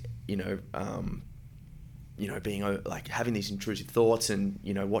just, being like having these intrusive thoughts and,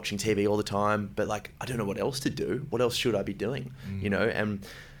 watching TV all the time, but like, I don't know what else to do. What else should I be doing? And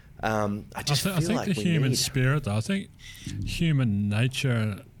I just feel like the human spirit, though, I think human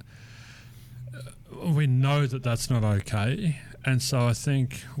nature, we know that that's not okay. And so I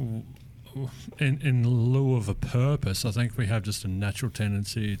think in lieu of a purpose, I think we have just a natural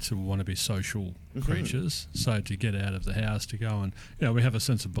tendency to want to be social creatures. So to get out of the house, to go and, we have a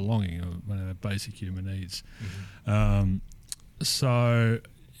sense of belonging, one of our basic human needs. I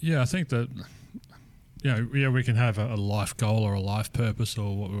think that, we can have a life goal or a life purpose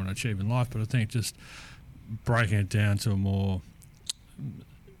or what we want to achieve in life, but I think just breaking it down to a more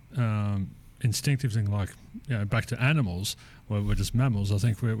instinctive thing, like, back to animals, where we're just mammals. I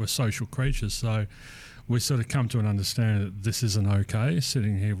think we're social creatures, so we sort of come to an understanding that this isn't okay.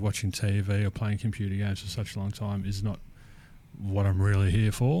 Sitting here watching TV or playing computer games for such a long time is not what I'm really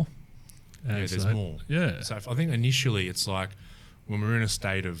here for. And there's more. Yeah. So I think initially it's like when we're in a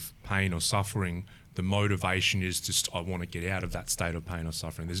state of pain or suffering, the motivation is just, I want to get out of that state of pain or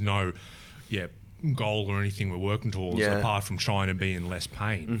suffering. There's no, goal or anything we're working towards apart from trying to be in less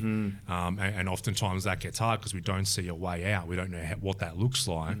pain. And oftentimes that gets hard because we don't see a way out. We don't know what that looks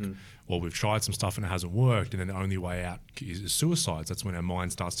like, or we've tried some stuff and it hasn't worked, and then the only way out is suicide. That's when our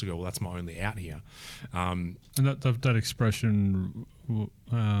mind starts to go, well, that's my only out here. And that expression, we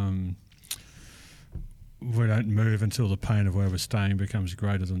don't move until the pain of where we're staying becomes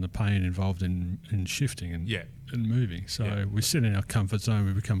greater than the pain involved in shifting and moving. So we sit in our comfort zone,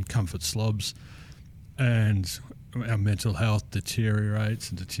 we become comfort slobs, and our mental health deteriorates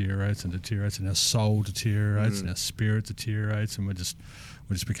and deteriorates and deteriorates, and our soul deteriorates and our spirit deteriorates, and we just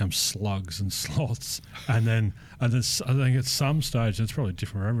become slugs and sloths. And then I think at some stage, and it's probably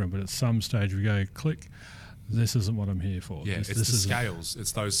different for everyone, but at some stage we go, click, this isn't what I'm here for. Yeah, it's the scales.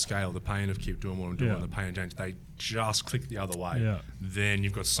 It's those scale, the pain of keep doing what I'm doing, and the pain and change. They just click the other way. Yeah. Then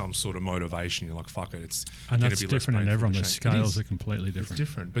you've got some sort of motivation. You're like, fuck it, it's and going that's to be different less in everyone. The change. scales are completely different. It's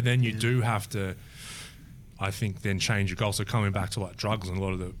different. But then you do have to, I think, then change your goal. So coming back to like drugs and a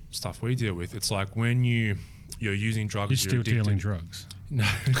lot of the stuff we deal with, it's like when you're using drugs, you're still dealing drugs. No.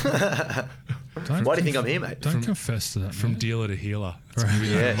 Why do you think I'm here, mate? Don't confess to that. From dealer to healer. It's going to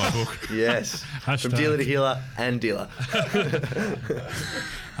be in my book. Yes. From dealer to healer and dealer.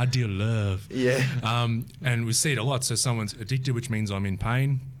 I deal love. Yeah. And we see it a lot. So someone's addicted, which means I'm in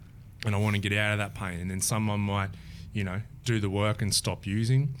pain and I want to get out of that pain. And then someone might, do the work and stop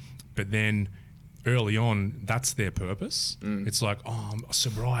using. But then early on, that's their purpose. It's like,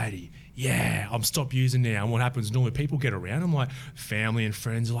 sobriety. Yeah, I'm stopped using now. And what happens normally, people get around. I'm like, family and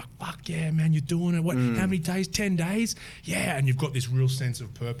friends are like, fuck yeah, man, you're doing it. What? How many days? 10 days? Yeah, and you've got this real sense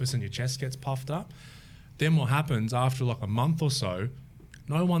of purpose and your chest gets puffed up. Then what happens after like a month or so,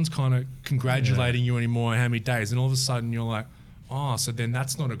 no one's kind of congratulating you anymore how many days. And all of a sudden you're like, so then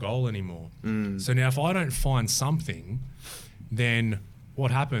that's not a goal anymore. So now if I don't find something, then what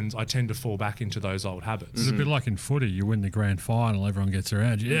happens, I tend to fall back into those old habits. It's a bit like in footy. You win the grand final, everyone gets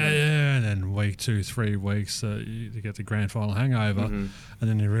around you, and then week 2, 3 weeks, you get the grand final hangover, and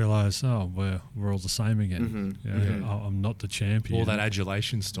then you realise, we're all the same again. I'm not the champion. All that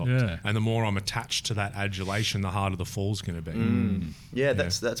adulation stopped. Yeah. And the more I'm attached to that adulation, the harder the fall's going to be. Yeah,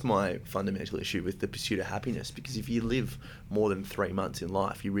 that's my fundamental issue with the pursuit of happiness, because if you live more than 3 months in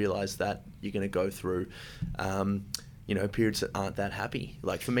life, you realise that you're going to go through periods that aren't that happy.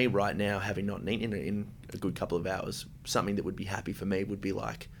 Like for me right now, having not eaten in a good couple of hours, something that would be happy for me would be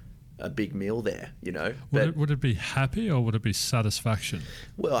like a big meal there, Would it be happy or would it be satisfaction?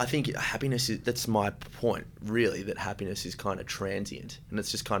 Well, I think happiness that's my point, really, that happiness is kind of transient. And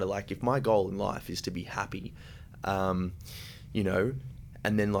it's just kind of like, if my goal in life is to be happy, and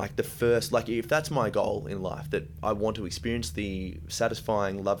then like if that's my goal in life, that I want to experience the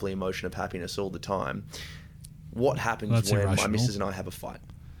satisfying, lovely emotion of happiness all the time, what happens when my missus and I have a fight?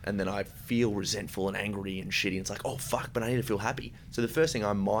 And then I feel resentful and angry and shitty. And it's like, oh, fuck, but I need to feel happy. So the first thing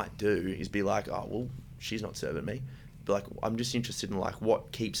I might do is be like, oh, well, she's not serving me. But like, I'm just interested in like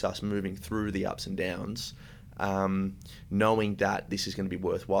what keeps us moving through the ups and downs, knowing that this is going to be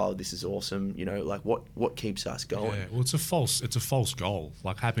worthwhile, this is awesome, like what keeps us going. Yeah, well, it's a false goal.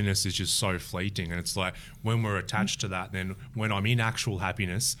 Like happiness is just so fleeting, and it's like when we're attached to that, then when I'm in actual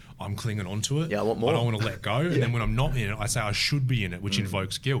happiness, I'm clinging onto it. Yeah, I want more. I don't want to let go. And then when I'm not in it, I say I should be in it, which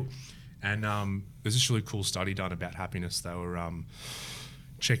invokes guilt. And there's this really cool study done about happiness. They were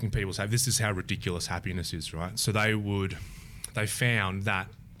checking people's this is how ridiculous happiness is, right? So they found that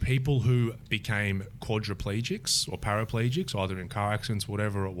people who became quadriplegics or paraplegics, either in car accidents,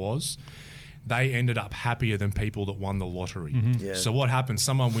 whatever it was, they ended up happier than people that won the lottery. Yeah. So what happens?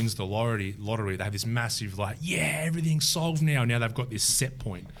 Someone wins the lottery, they have this massive everything's solved now. Now they've got this set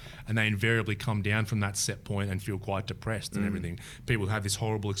point, and they invariably come down from that set point and feel quite depressed and everything. People who have this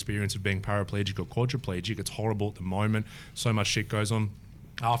horrible experience of being paraplegic or quadriplegic, it's horrible at the moment. So much shit goes on.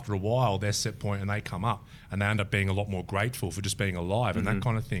 After a while, they're set point and they come up and they end up being a lot more grateful for just being alive and that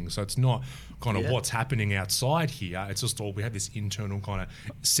kind of thing. So it's not kind of what's happening outside here. It's just we have this internal kind of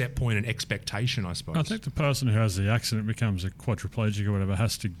set point and expectation, I suppose. I think the person who has the accident becomes a quadriplegic or whatever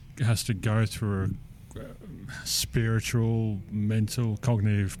has to go through a spiritual, mental,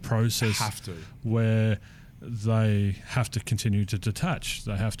 cognitive process where they have to continue to detach.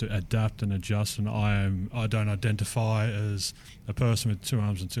 They have to adapt and adjust. And I don't identify as a person with 2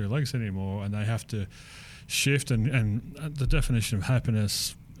 arms and 2 legs anymore. And they have to shift. And the definition of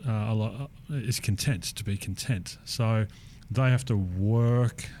happiness is content, to be content. So they have to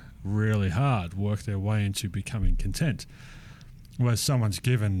work really hard, work their way into becoming content. Where someone's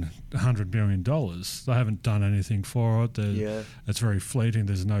given $100 million, they haven't done anything for it. It's very fleeting.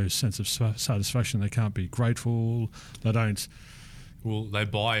 There's no sense of satisfaction. They can't be grateful. They don't. Well, they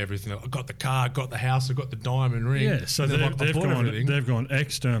buy everything. I got the car, I got the house, I got the diamond ring. Yeah, so they've gone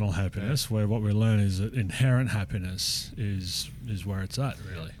external happiness, where what we learn is that inherent happiness is where it's at,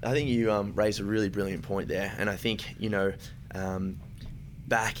 really. I think you raised a really brilliant point there, and I think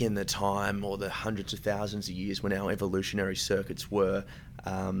back in the time, or the hundreds of thousands of years when our evolutionary circuits were,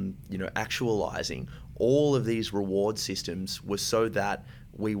 actualizing, all of these reward systems were so that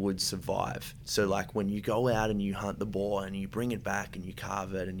we would survive. So like when you go out and you hunt the boar and you bring it back and you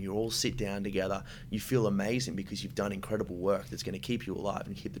carve it and you all sit down together, you feel amazing because you've done incredible work that's going to keep you alive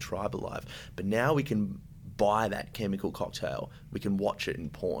and keep the tribe alive. But now we can buy that chemical cocktail, we can watch it in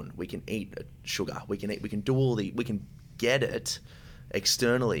porn, we can eat sugar, we can get it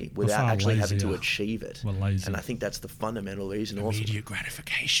externally without actually having to achieve it. We're lazy. And I think that's the fundamental reason. Immediate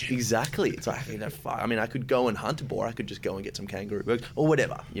gratification. Exactly. It's like, I could go and hunt a boar, I could just go and get some kangaroo burgers or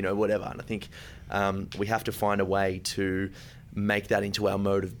whatever. And I think we have to find a way to make that into our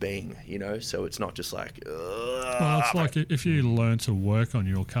mode of being, so it's not just like well, it's like if you learn to work on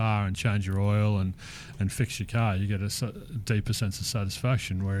your car and change your oil and fix your car, you get a deeper sense of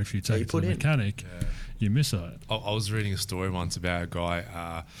satisfaction, where if you take it to the mechanic, you miss it. I was reading a story once about a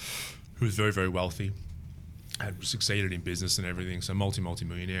guy who was very, very wealthy, had succeeded in business and everything, so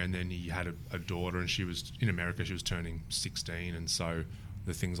multi-millionaire, and then he had a daughter, and she was in America, she was turning 16, and so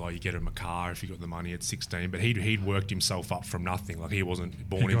the things like you get him a car if you got the money at 16, but he'd worked himself up from nothing. Like he wasn't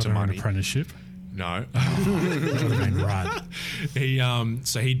born into money. An apprenticeship? No. That would have been right.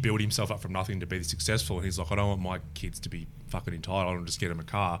 So he'd built himself up from nothing to be successful, and he's like, I don't want my kids to be fucking entitled. I'll just get him a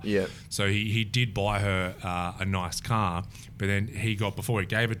car. Yeah. So he did buy her a nice car, but then before he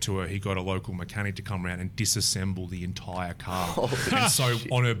gave it to her, he got a local mechanic to come around and disassemble the entire car. And so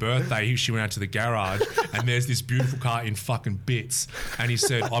on her birthday, she went out to the garage and there's this beautiful car in fucking bits. And he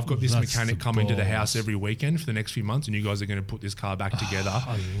said, I've got this mechanic coming to the house every weekend for the next few months and you guys are going to put this car back together.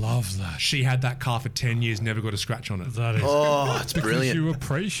 I love that. She had that car for 10 years, never got a scratch on it. That is it's because brilliant. you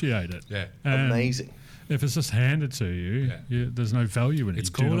appreciate it. Yeah. And Amazing. if it's just handed to you, there's no value in it. It's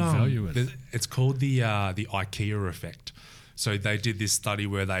You do called not value it. It's called the IKEA effect. So they did this study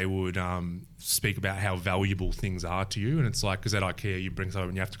where they would speak about how valuable things are to you, and it's like because at IKEA you bring something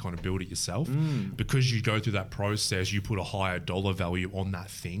and you have to kind of build it yourself. Because you go through that process, you put a higher dollar value on that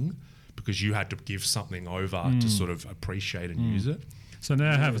thing because you had to give something over to sort of appreciate and use it. So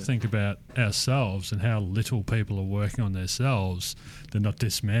now have a think about ourselves and how little people are working on themselves. They're not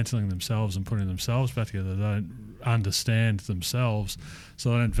dismantling themselves and putting themselves back together. They don't understand themselves,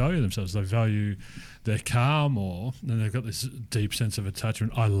 so they don't value themselves. They value their car more, and they've got this deep sense of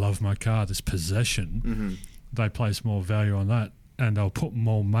attachment. I love my car, this possession. They place more value on that, and they'll put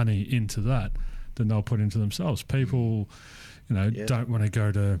more money into that than they'll put into themselves. People, don't want to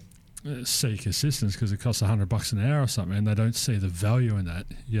go to seek assistance because it costs $100 an hour or something, and they don't see the value in that.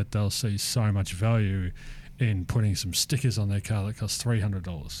 Yet they'll see so much value in putting some stickers on their car that costs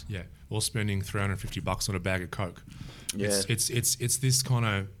 $300. Yeah, or spending $350 on a bag of Coke. Yeah. It's this kind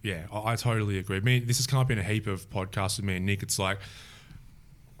of I totally agree. This has come up in a heap of podcasts with me and Nick. It's like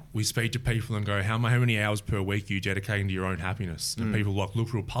we speak to people and go, how many hours per week are you dedicating to your own happiness? And people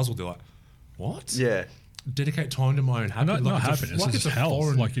look real puzzled. They're like, what? Yeah. Dedicate time to my own happiness. Not happiness, it's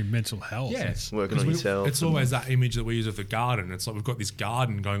health, like your mental health. Yeah, Working on yourself. It's always that image that we use of the garden. It's like we've got this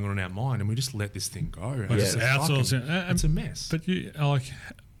garden going on in our mind, and we just let this thing go. And Just outsourcing. It's a mess. But you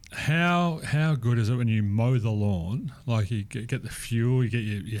how good is it when you mow the lawn? Like you get the fuel, you get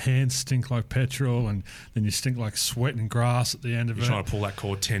your hands stink like petrol, and then you stink like sweat and grass at the end of You're it. trying to pull that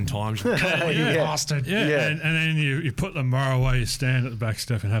cord 10 times. You bastard. Yeah. And then you put the mower away, you stand at the back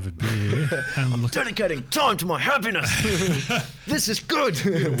step and have a beer. And look, Dedicating time to my happiness. This is good.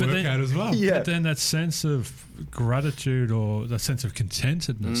 Workout as well. Yeah. But then that sense of gratitude or that sense of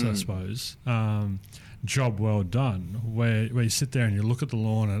contentedness, I suppose, job well done, where you sit there and you look at the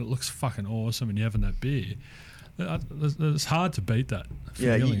lawn and it looks fucking awesome and you're having that beer. It's hard to beat that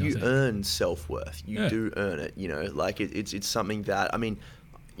feeling, I you think. earn self-worth. You do earn it, like it's something that,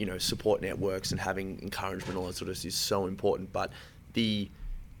 support networks and having encouragement and all that sort of stuff is so important. But I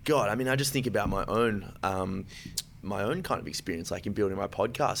just think about my own kind of experience, like in building my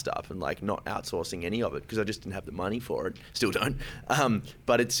podcast up and like not outsourcing any of it because I just didn't have the money for it. Still don't.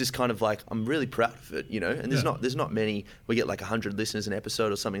 But it's just kind of like I'm really proud of it, And there's not many. We get like 100 listeners an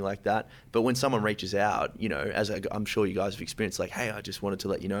episode or something like that. But when someone reaches out, as I'm sure you guys have experienced, like, hey, I just wanted to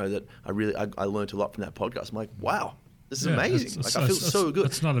let you know that I learned a lot from that podcast. I'm like, wow. This is amazing. I feel so good.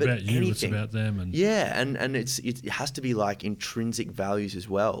 It's not about you, it's about them. And it has to be like intrinsic values as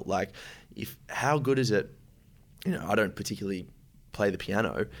well. Like, how good is it? I don't particularly play the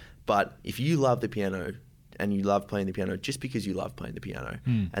piano, but if you love the piano and you love playing the piano just because you love playing the piano,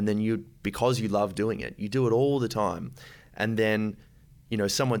 and then because you love doing it, you do it all the time, and then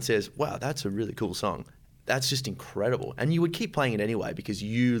someone says, wow, that's a really cool song. That's just incredible. And you would keep playing it anyway because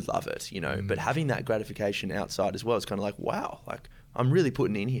you love it, but having that gratification outside as well, it's kind of like, wow, like I'm really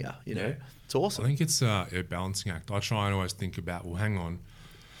putting in here, It's awesome. I think it's a balancing act. I try and always think about, well, hang on,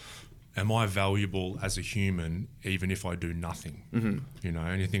 am I valuable as a human even if I do nothing? And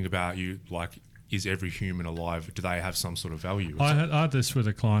you think about is every human alive? Do they have some sort of value? I had this with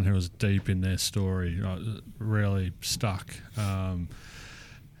a client who was deep in their story, really stuck.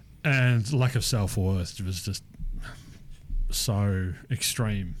 And lack of self-worth was just so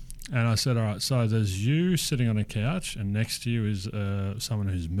extreme. And I said, all right, so there's you sitting on a couch and next to you is someone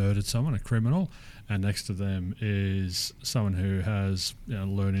who's murdered someone, a criminal, and next to them is someone who has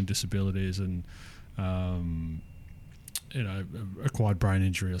learning disabilities and acquired brain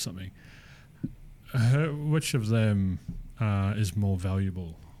injury or something. Which of them is more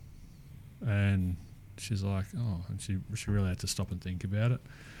valuable? And she's like, oh, and she really had to stop and think about it.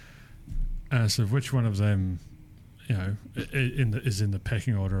 And I said, which one of them, is in the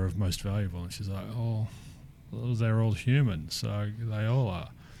pecking order of most valuable? And she's like, oh, well, they're all human, so they all are.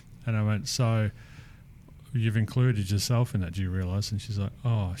 And I went, so you've included yourself in that, do you realise? And she's like,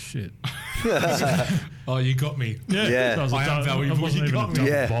 oh, shit. Oh, you got me. Yeah. Yeah. So I am valuable. It wasn't You even got a me.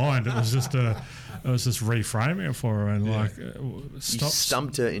 double bind. It was just it was just reframing it for her and You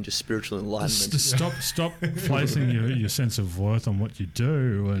stumped her into spiritual enlightenment. Stop placing your sense of worth on what you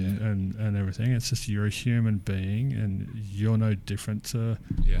do and everything. It's just you're a human being and you're no different to.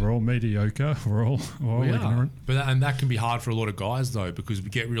 We're all mediocre. We're all ignorant. And that can be hard for a lot of guys though, because we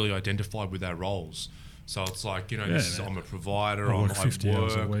get really identified with our roles. So it's like, I'm a provider, I work 50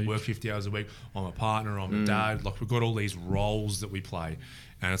 hours a week, I'm a partner, I'm a dad. Like, we've got all these roles that we play.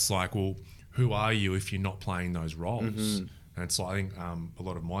 And it's like, well, who are you if you're not playing those roles? And it's like, I think a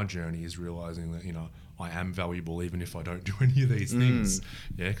lot of my journey is realising that, I am valuable even if I don't do any of these things.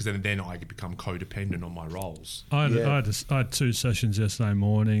 Yeah, because then I could become codependent on my roles. I had 2 sessions yesterday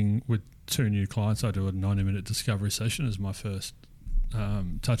morning with 2 new clients. I do a 90-minute discovery session as my first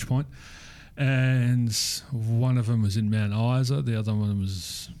touch point. And one of them was in Mount Isa. The other one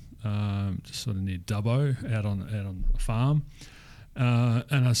was just sort of near Dubbo, out on a farm.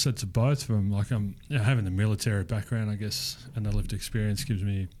 And I said to both of them, like, I'm having the military background, I guess, and the lived experience gives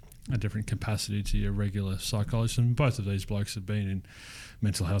me a different capacity to your regular psychologist. And both of these blokes have been in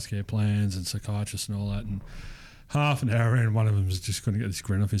mental health care plans and psychiatrists and all that. And half an hour in, one of them was just going to get this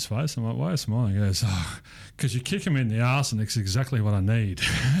grin off his face. I'm like, why are you smiling? He goes, because you kick him in the arse and it's exactly what I need.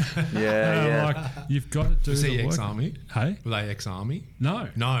 Yeah. Like, you've got to do Was the he work. ex-army? Hey? Were they ex-army? No.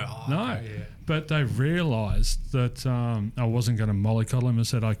 No. No. Okay, yeah. But they realised that I wasn't going to mollycoddle him and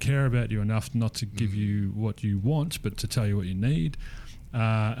said, I care about you enough not to give you what you want, but to tell you what you need.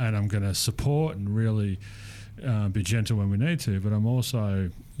 And I'm going to support and really be gentle when we need to, but I'm also,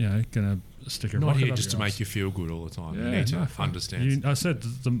 going to stick a Not rocket here up just to your make arse. you feel good all the time. You need to understand. I said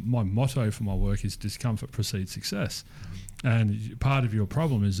my motto for my work is discomfort precedes success. And part of your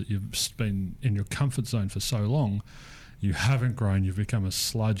problem is that you've been in your comfort zone for so long, you haven't grown, you've become a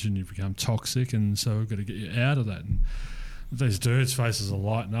sludge and you've become toxic, and so we've got to get you out of that. And these dudes' faces are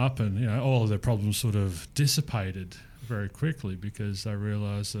lighting up and, all of their problems sort of dissipated very quickly because they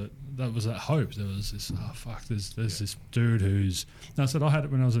realised that was that hope. There was this, there's this dude who's... And I said, I had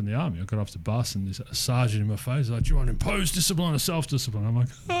it when I was in the army. I got off the bus and this sergeant in my face was like, do you want to impose discipline or self-discipline? I'm like,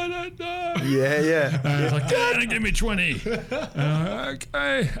 I don't know. Yeah. And he's like, give me 20.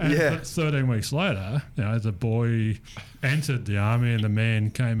 Okay. And 13 weeks later, the boy entered the army and the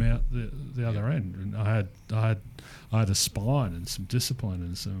man came out the other end. And I had a spine and some discipline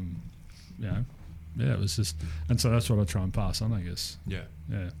and some, it was just, and so that's what I try and pass on, I guess. Yeah.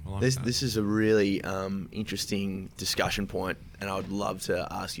 I like this is a really interesting discussion point, and I would love to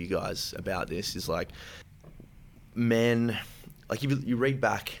ask you guys about this. Is like, men, like you read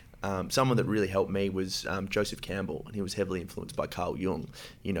back, someone that really helped me was Joseph Campbell, and he was heavily influenced by Carl Jung,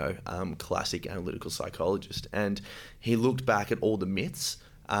 classic analytical psychologist, and he looked back at all the myths.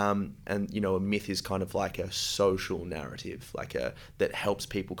 And a myth is kind of like a social narrative, that helps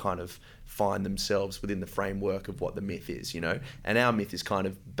people kind of find themselves within the framework of what the myth is, And our myth is kind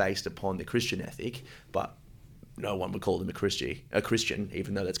of based upon the Christian ethic, but no one would call them a Christian,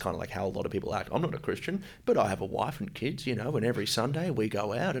 even though that's kind of like how a lot of people act. I'm not a Christian, but I have a wife and kids, and every Sunday we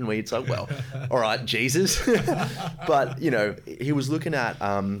go out and it's like, well, all right, Jesus. But, he was looking at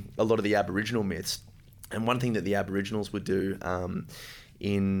a lot of the Aboriginal myths, and one thing that the Aboriginals would do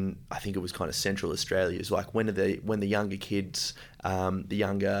in, I think it was kind of Central Australia, is like when the younger kids, the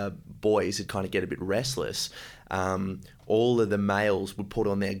younger boys would kind of get a bit restless, all of the males would put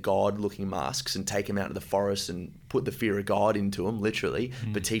on their God-looking masks and take them out to the forest and put the fear of God into them, literally,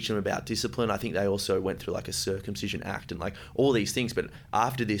 but teach them about discipline. I think they also went through like a circumcision act and like all these things. But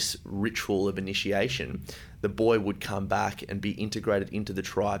after this ritual of initiation, the boy would come back and be integrated into the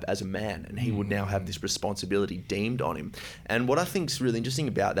tribe as a man, and he would now have this responsibility deemed on him. And what I think is really interesting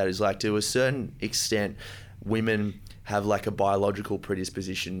about that is, like, to a certain extent, women have like a biological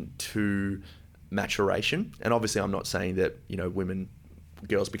predisposition to maturation. And obviously I'm not saying that,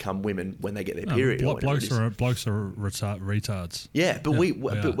 girls become women when they get their period. Blokes are retards. Yeah,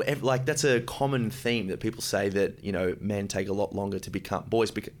 but like that's a common theme that people say that men take a lot longer to become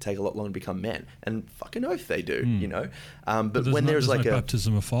take a lot longer to become men, and fucking oath they do. But when there's like no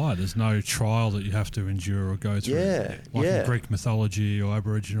baptism of fire, there's no trial that you have to endure or go through. In Greek mythology or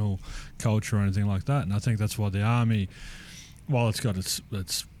Aboriginal culture or anything like that. And I think that's why the army, while it's got its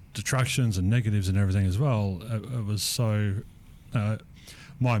detractions and negatives and everything as well, it was so.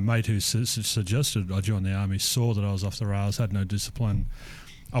 My mate who suggested I join the army saw that I was off the rails, had no discipline.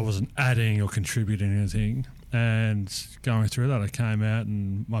 I wasn't adding or contributing anything. And going through that, I came out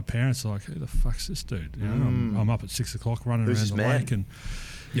and my parents are like, who the fuck's this dude? I'm up at 6 o'clock running around the lake. And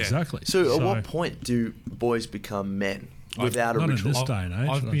exactly. So at what point do boys become men? without a not in ritual? this day and age.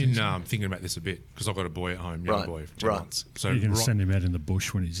 I've I been think so. thinking about this a bit because I've got a boy at home, young Right, boy, 10 right. months. So You're going to send him out in the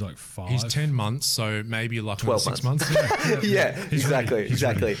bush when he's like 5. he's 10 months, so maybe like 12 6 months. months. Yeah, exactly,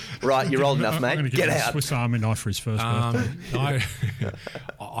 exactly. Right, you're old enough, I'm going to mate. give Get him a out. Swiss Army knife for his first birthday.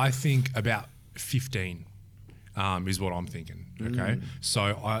 I think about 15 is what I'm thinking. Okay,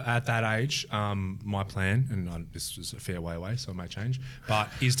 so at that age, my plan, and this is a fair way away, so it may change, but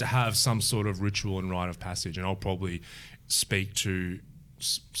is to have some sort of ritual and rite of passage, and I'll probably speak to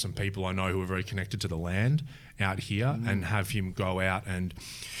some people I know who are very connected to the land out here, and have him go out and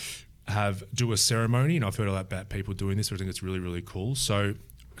do a ceremony. And I've heard about people doing this, so I think it's really, really cool. So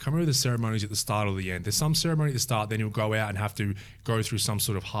I can't remember the ceremonies at the start or the end. There's some ceremony at the start, then he'll go out and have to go through some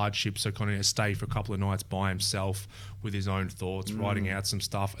sort of hardship, so kind of stay for a couple of nights by himself with his own thoughts, writing out some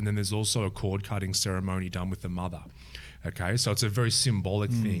stuff. And then there's also a cord cutting ceremony done with the mother. Okay, so it's a very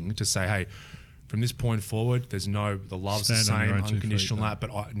symbolic thing to say, hey, from this point forward, the love's the Stand on your same, own 2 unconditional feet, that,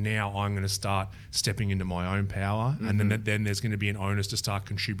 but now I'm going to start stepping into my own power, and then there's going to be an onus to start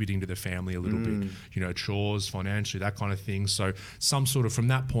contributing to the family a little bit, chores, financially, that kind of thing. So some sort of, from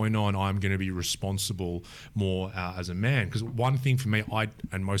that point on, I'm going to be responsible more as a man. Because one thing for me,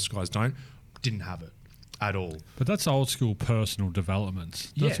 and most guys didn't have it at all. But that's old school personal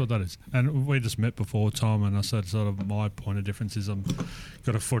development. That's Yeah. what that is. And we just met before, Tom, and I said sort of my point of difference is I've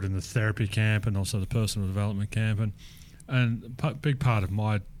got a foot in the therapy camp and also the personal development camp. And a big part of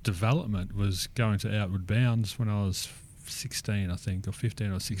my development was going to Outward Bounds when I was 16, I think, or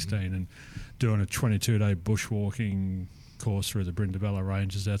 15 or 16, and doing a 22-day bushwalking course through the Brindabella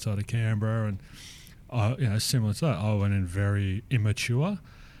Ranges outside of Canberra. And, similar to that, I went in very immature.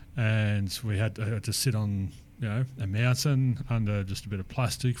 And I had to sit on, a mountain under just a bit of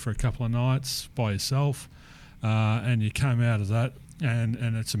plastic for a couple of nights by yourself, and you come out of that, and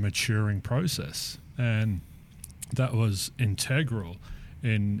it's a maturing process, and that was integral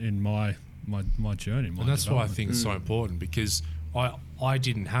in my journey. And that's why I think it's so important, because I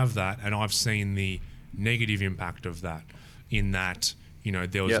didn't have that, and I've seen the negative impact of that in that.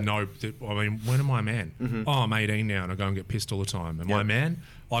 There was when am I a man? Oh, I'm 18 now and I go and get pissed all the time. Am I a man?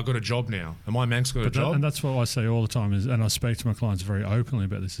 I got a job now. Am I a man's got a job? And that's what I say all the time is, and I speak to my clients very openly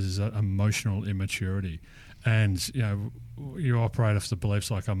about this, is emotional immaturity. And, you operate off the beliefs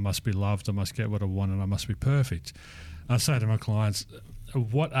like I must be loved, I must get what I want, and I must be perfect. I say to my clients,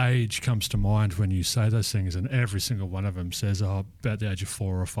 what age comes to mind when you say those things? And every single one of them says, about the age of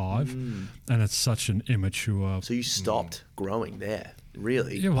 4 or 5. And it's such an immature... So you stopped growing there,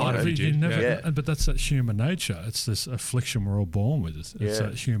 really? Yeah, well, you never, Yeah. but that's that human nature. It's this affliction we're all born with. It's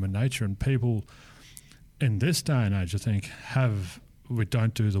that human nature. And people in this day and age, I think, we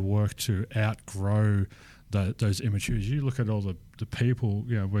don't do the work to outgrow those immaturities. You look at all the people,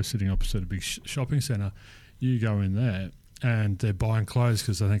 we're sitting opposite a big shopping centre. You go in there, and they're buying clothes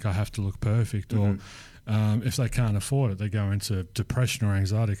because they think I have to look perfect, or if they can't afford it, they go into depression or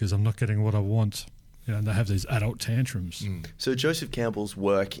anxiety because I'm not getting what I want. And they have these adult tantrums. So Joseph Campbell's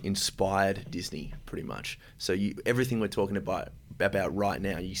work inspired Disney, pretty much. So everything we're talking about right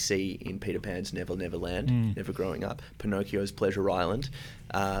now, you see in Peter Pan's Never Never Land, Never Growing Up, Pinocchio's Pleasure Island,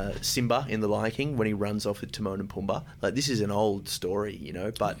 Simba in The Lion King when he runs off with Timon and Pumbaa. Like, this is an old story,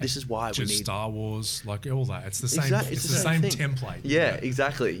 but this is why we need Star Wars, like all that. It's the same. Exactly, it's the same thing. template. Yeah,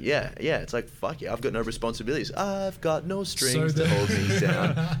 exactly. Yeah. It's like, fuck yeah, I've got no responsibilities. I've got no strings to hold me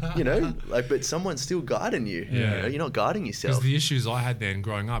down. But someone's still guiding you. Yeah. You're not guiding yourself. Because the issues I had then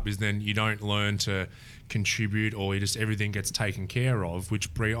growing up is then you don't learn to contribute, or everything gets taken care of, which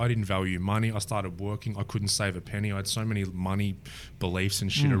I didn't value money. I started working, I couldn't save a penny. I had so many money beliefs and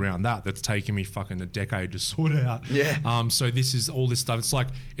shit around that's taken me fucking a decade to sort out. So this is all this stuff.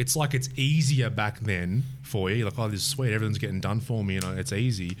 It's like it's easier back then for you. Like, oh, this is sweet, everything's getting done for me, it's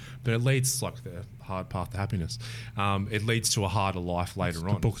easy, but it leads like the hard path to happiness. It leads to a harder life later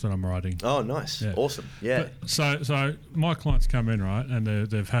on. The book that I'm writing. Oh, nice. Yeah. Awesome. Yeah. But, so my clients come in, right, and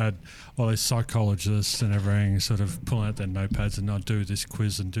they've had all these psychologists and everything sort of pulling out their notepads and I'll do this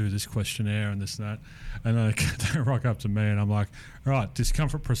quiz and do this questionnaire and this and that. And then they rock up to me and I'm like, right,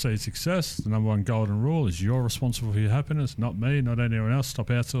 discomfort precedes success. The number one golden rule is you're responsible for your happiness, not me, not anyone else. Stop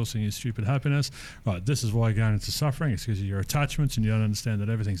outsourcing your stupid happiness. Right, this is why you're going into suffering. It's because of your attachments and you don't understand that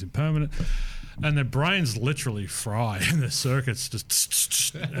everything's impermanent. And their brains literally fry and their circuits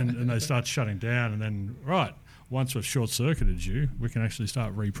just and they start shutting down. And then, right, once we've short-circuited you, we can actually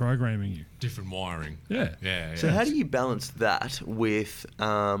start reprogramming you. Different wiring. Yeah. So how do you balance that with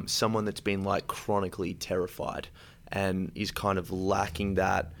someone that's been like chronically terrified and is kind of lacking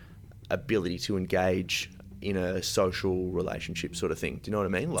that ability to engage in a social relationship sort of thing? Do you know what I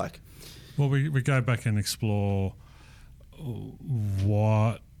mean? Like, well, we go back and explore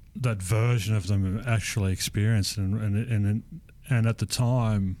what that version of them actually experienced, and at the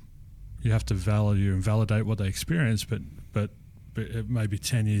time you have to value and validate what they experienced, but it may be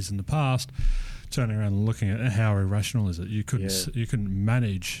 10 years in the past, turning around and looking at how irrational is it. You couldn't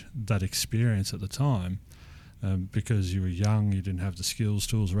manage that experience at the time because you were young, you didn't have the skills,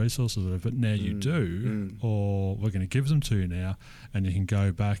 tools, resources, whatever, but now you do, or we're going to give them to you now, and you can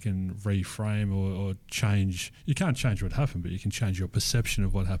go back and reframe or change. You can't change what happened, but you can change your perception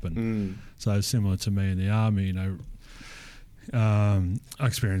of what happened. So similar to me in the army, I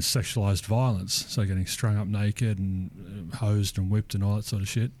experienced sexualized violence, so getting strung up naked and hosed and whipped and all that sort of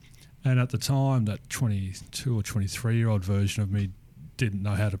shit. And at the time, that 22 or 23-year-old version of me didn't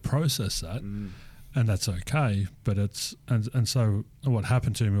know how to process that. And that's okay, but and so what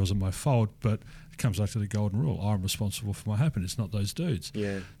happened to me wasn't my fault, but it comes back to the golden rule. I'm responsible for my happiness, not those dudes.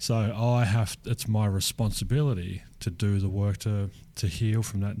 Yeah. So it's my responsibility to do the work to heal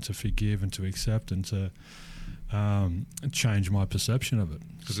from that and to forgive and to accept and to change my perception of it.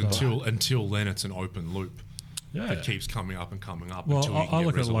 Because until then, it's an open loop. Yeah. It keeps coming up and coming up. Well, until you can I get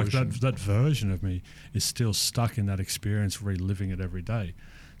look at it like resolution. that version of me is still stuck in that experience, reliving it every day.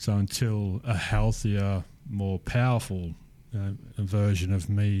 So until a healthier, more powerful version of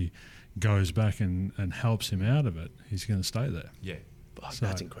me goes back and helps him out of it, he's going to stay there. Yeah. Fuck, So-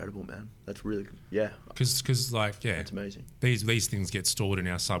 that's incredible, man. That's really good. Yeah. Because That's amazing. These things get stored in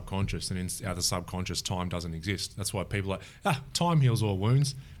our subconscious, and in our subconscious, time doesn't exist. That's why people are like, time heals all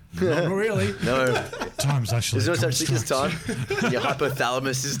wounds. Not really. No, Time's actually there's no a such thing as time. construct. Your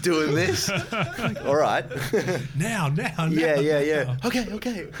hypothalamus is doing this. All right. Now. Yeah.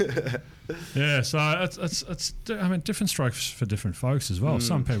 Okay. Yeah, so it's different strokes for different folks as well.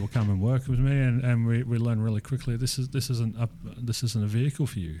 Some people come and work with me, and we learn really quickly this isn't a vehicle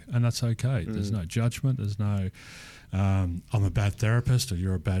for you, and that's okay. There's no judgment. There's no I'm a bad therapist or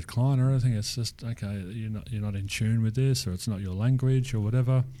you're a bad client or anything. It's just okay. You're not in tune with this, or it's not your language or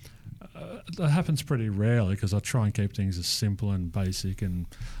whatever. That happens pretty rarely because I try and keep things as simple and basic and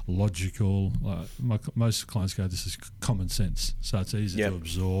logical. Most clients go, this is common sense, so it's easy to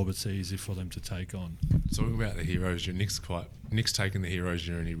absorb. It's easy for them to take on. Talking about the hero's journey, Nick's taken the hero's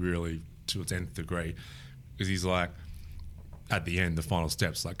journey really to its nth degree, because he's like, at the end, the final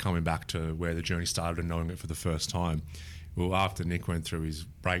steps, like coming back to where the journey started and knowing it for the first time. Well, after Nick went through his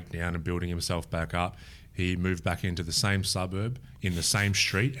breakdown and building himself back up, he moved back into the same suburb, in the same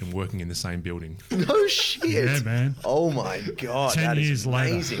street, and working in the same building. No shit. Yeah, man. Oh my God. 10 that years is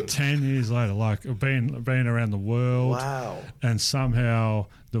amazing. later. 10 years later, like being around the world. Wow. And somehow,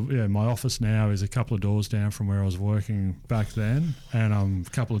 my office now is a couple of doors down from where I was working back then, and I'm a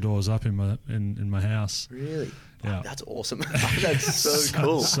couple of doors up in my house. Really? Yeah. That's awesome. That's so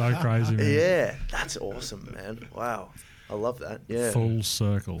cool. So crazy, man. Yeah, that's awesome, man. Wow. I love that. Yeah. Full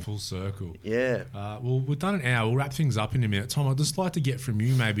circle. Full circle. Yeah. Well, we've done an hour. We'll wrap things up in a minute. Tom, I'd just like to get from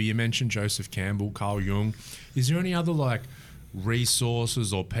you, maybe you mentioned Joseph Campbell, Carl Jung. Is there any other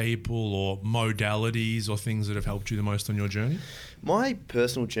resources or people or modalities or things that have helped you the most on your journey? My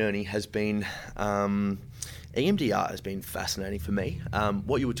personal journey has been... EMDR has been fascinating for me.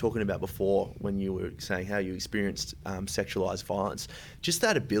 What you were talking about before when you were saying how you experienced sexualized violence, just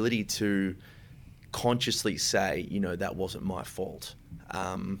that ability to consciously say, that wasn't my fault.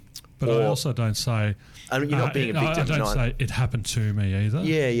 But I also don't say... you're not being a victim. I don't say it happened to me either.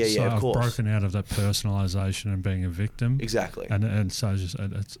 Yeah, so of course. I've broken out of that personalisation and being a victim. Exactly. And so it's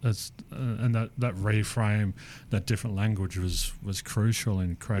that reframe, that different language was crucial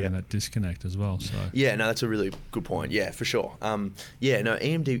in creating that disconnect as well. So yeah, no, that's a really good point. Yeah, for sure.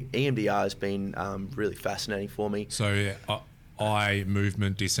 EMDR has been really fascinating for me. So eye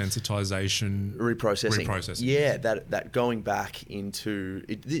movement desensitization, reprocessing. Yeah, that going back into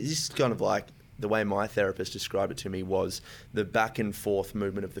it, this is kind of like the way my therapist described it to me was the back and forth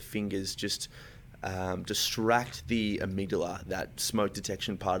movement of the fingers just distract the amygdala, that smoke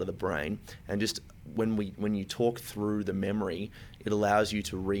detection part of the brain, and just when you talk through the memory, it allows you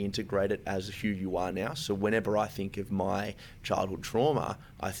to reintegrate it as who you are now. So whenever I think of my childhood trauma,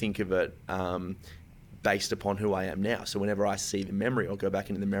 I think of it based upon who I am now. So whenever I see the memory or go back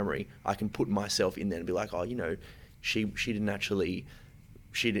into the memory, I can put myself in there and be like, she didn't actually,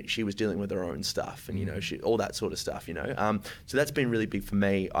 she was dealing with her own stuff, and all that sort of stuff. So that's been really big for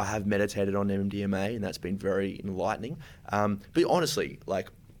me. I have meditated on MDMA, and that's been very enlightening. But honestly, I know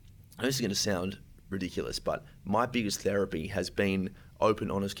this is going to sound ridiculous, but my biggest therapy has been open,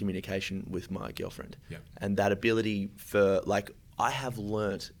 honest communication with my girlfriend, and that ability for I have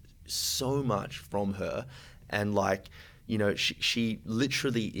learnt so much from her, and she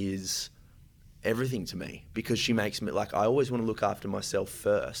literally is everything to me, because she makes me, like, I always want to look after myself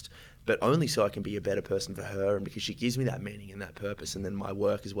first, but only so I can be a better person for her, and because she gives me that meaning and that purpose. And then my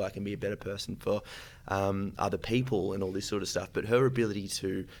work is where I can be a better person for other people and all this sort of stuff. But her ability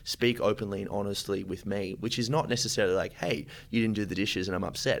to speak openly and honestly with me, which is not necessarily like, hey, you didn't do the dishes and I'm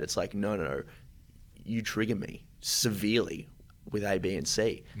upset. It's like, no, you trigger me severely with A, B, and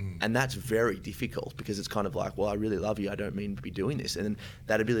C. And that's very difficult, because it's kind of like, well, I really love you, I don't mean to be doing this. And then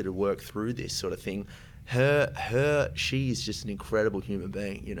that ability to work through this sort of thing, she is just an incredible human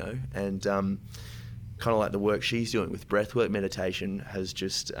being, you know, and kind of like the work she's doing with breathwork meditation has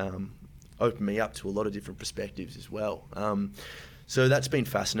just opened me up to a lot of different perspectives as well. So that's been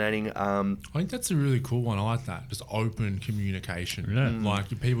fascinating. I think that's a really cool one. I like that. Just open communication. Yeah.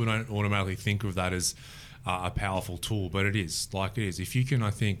 Like, people don't automatically think of that as a powerful tool, but it is. Like, it is. If you can,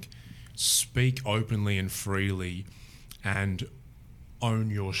 I think, speak openly and freely and own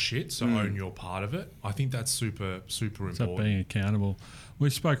your shit, so own your part of it, I think that's super, super It's that important. being accountable. We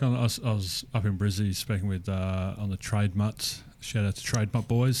spoke on. I was up in Brizzy speaking with on the Trade Mutts. Shout out to Trade Mutt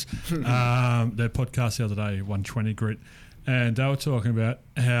boys. Their podcast the other day, 120 Grit, and they were talking about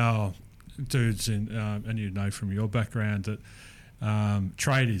how dudes in and you know from your background that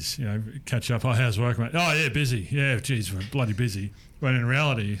tradies, you know, catch up. Oh, how's work, mate? Oh, yeah, busy. Yeah, geez, we're bloody busy. When in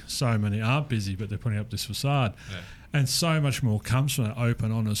reality, so many aren't busy, but they're putting up this facade. Yeah. And so much more comes from that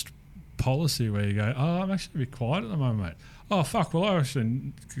open, honest policy where you go, oh, I'm actually a bit quiet at the moment, mate. Oh, fuck, well, I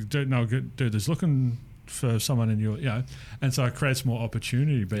actually dude, there's looking for someone in your, you know, and so it creates more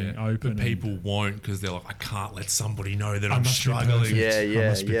opportunity being open. But people won't, because they're like, I can't let somebody know that I'm must be struggling. perfect. Yeah, I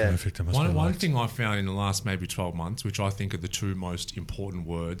must be yeah. perfect. I must be One liked. thing I've found in the last maybe 12 months, which I think are the two most important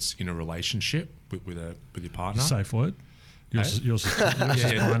words in a relationship with your partner. Safe word. Yours is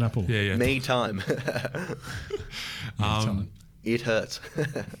pineapple. Yeah. Me time. It hurts.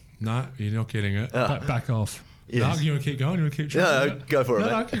 No, you're not getting it. Back off. Yes. No, you want to keep going? You want to keep trying? No, go for it,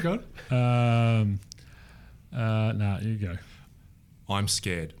 No, mate. keep going. Nah, you go. I'm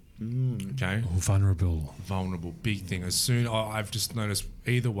scared. Okay. Oh, Vulnerable, big thing. As soon I've just noticed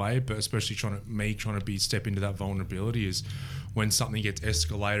either way, but especially trying to step into that vulnerability is when something gets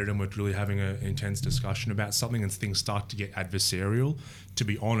escalated and we're really having an intense discussion about something and things start to get adversarial. To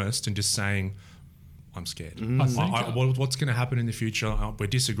be honest, and just saying, I'm scared. I think What's going to happen in the future? We're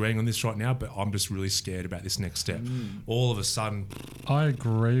disagreeing on this right now, but I'm just really scared about this next step. All of a sudden, I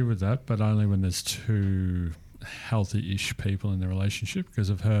agree with that, but only when there's two healthy-ish people in the relationship,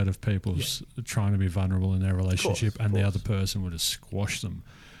 because I've heard of people trying to be vulnerable in their relationship and the other person would just squash them.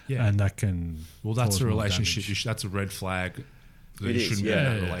 Yeah. And that can that's cause a more relationship. damage. That's a red flag. That It you is, shouldn't yeah. be in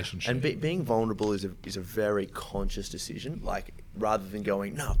that Yeah. relationship. And being vulnerable is a very conscious decision. Like, rather than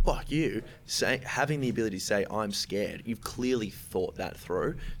going, no, fuck you, having the ability to say, I'm scared, you've clearly thought that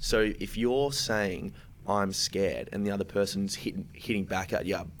through. So if you're saying, I'm scared, and the other person's hitting back at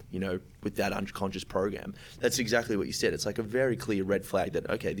you, you know, with that unconscious program, that's exactly what you said. It's like a very clear red flag that,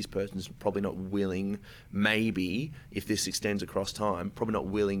 okay, this person's probably not willing, maybe, if this extends across time, probably not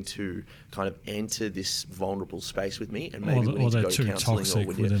willing to kind of enter this vulnerable space with me, and maybe we need to they're go too to counselling, toxic or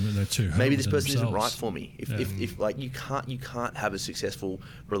with them, and they're too hurt maybe with this person isn't right themselves. for me. If like you can't have a successful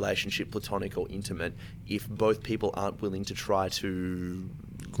relationship, platonic or intimate, if both people aren't willing to try to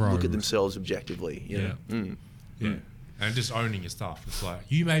Grow. look at themselves objectively. You know? Mm. Yeah. And just owning your stuff. It's like,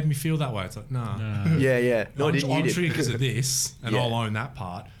 you made me feel that way. It's like, nah. Yeah. No, I'm didn't you? triggered because of this, and Yeah. I'll own that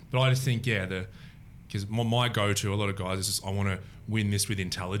part. But I just think, because my go-to, a lot of guys, is just, I want to win this with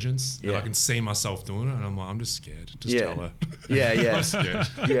intelligence. And Yeah. I can see myself doing it, and I'm like, I'm just scared. Just Yeah. tell her. Yeah. I'm scared.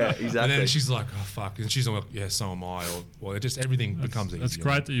 Yeah, exactly. And then she's like, oh, fuck. And she's like, yeah, so am I. Or, well, it just, everything becomes easier. That's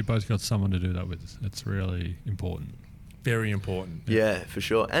great that you both got someone to do that with. It's really important. Very important. Yeah, for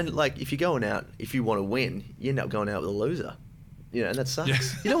sure. And like, if you're going out, if you want to win, you end up going out with a loser. You know, and that sucks. Yeah.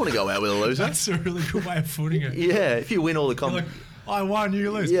 You don't want to go out with a loser. That's a really good way of putting it. Yeah, if you win all the You're like, I won,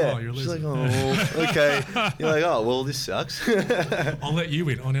 you lose. yeah. Oh, you're She's losing. like, oh, okay. You're like, oh, well, this sucks. I'll let you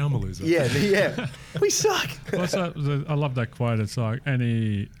win. Oh, now I'm a loser. yeah. We suck. I love that quote. It's like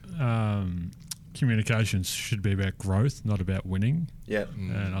any communications should be about growth, not about winning. Yeah.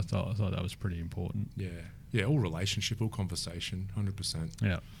 And I thought that was pretty important. Yeah, all relationship, all conversation, 100%.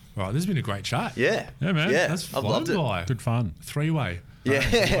 Yeah. All right, this has been a great chat. Yeah. Yeah, man. Yeah. That's I've loved it. by. Good fun. Three-way.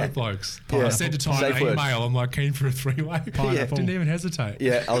 Yeah. Blokes. Yeah. I said to Tom in Safe an word. email, I'm like, keen for a three-way. Pineapple. Didn't even hesitate.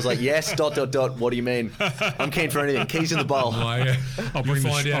 Yeah, I was like, yes, ... What do you mean? I'm keen for anything. Keys in the bowl. I'm like, yeah. I'll bring You'll the,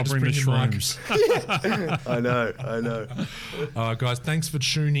 find out, I'll just bring the your mic. shrooms. I know. All right, guys, thanks for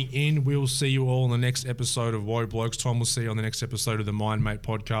tuning in. We'll see you all in the next episode of Whoa Blokes. Tom will see you on the next episode of the Mind Mate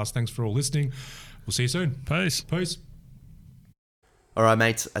podcast. Thanks for all listening. We'll see you soon. Peace. Peace. All right,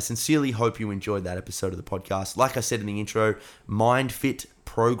 mates, I sincerely hope you enjoyed that episode of the podcast. Like I said in the intro, Mind Fit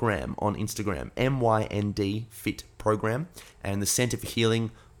Program on Instagram, MYND Fit Program, and the Center for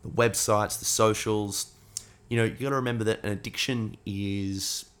Healing, the websites, the socials. You know, you got to remember that an addiction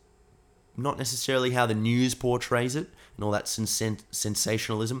is not necessarily how the news portrays it and all that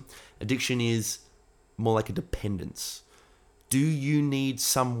sensationalism. Addiction is more like a dependence. Do you need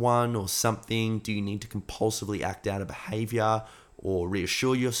someone or something? Do you need to compulsively act out a behavior or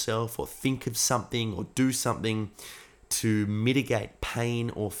reassure yourself or think of something or do something to mitigate pain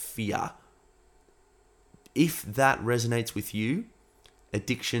or fear? If that resonates with you,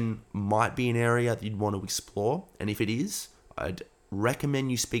 addiction might be an area that you'd want to explore. And if it is, I'd recommend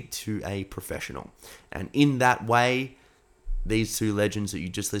you speak to a professional. And in that way, these two legends that you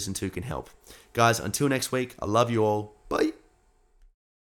just listened to can help. Guys, until next week, I love you all.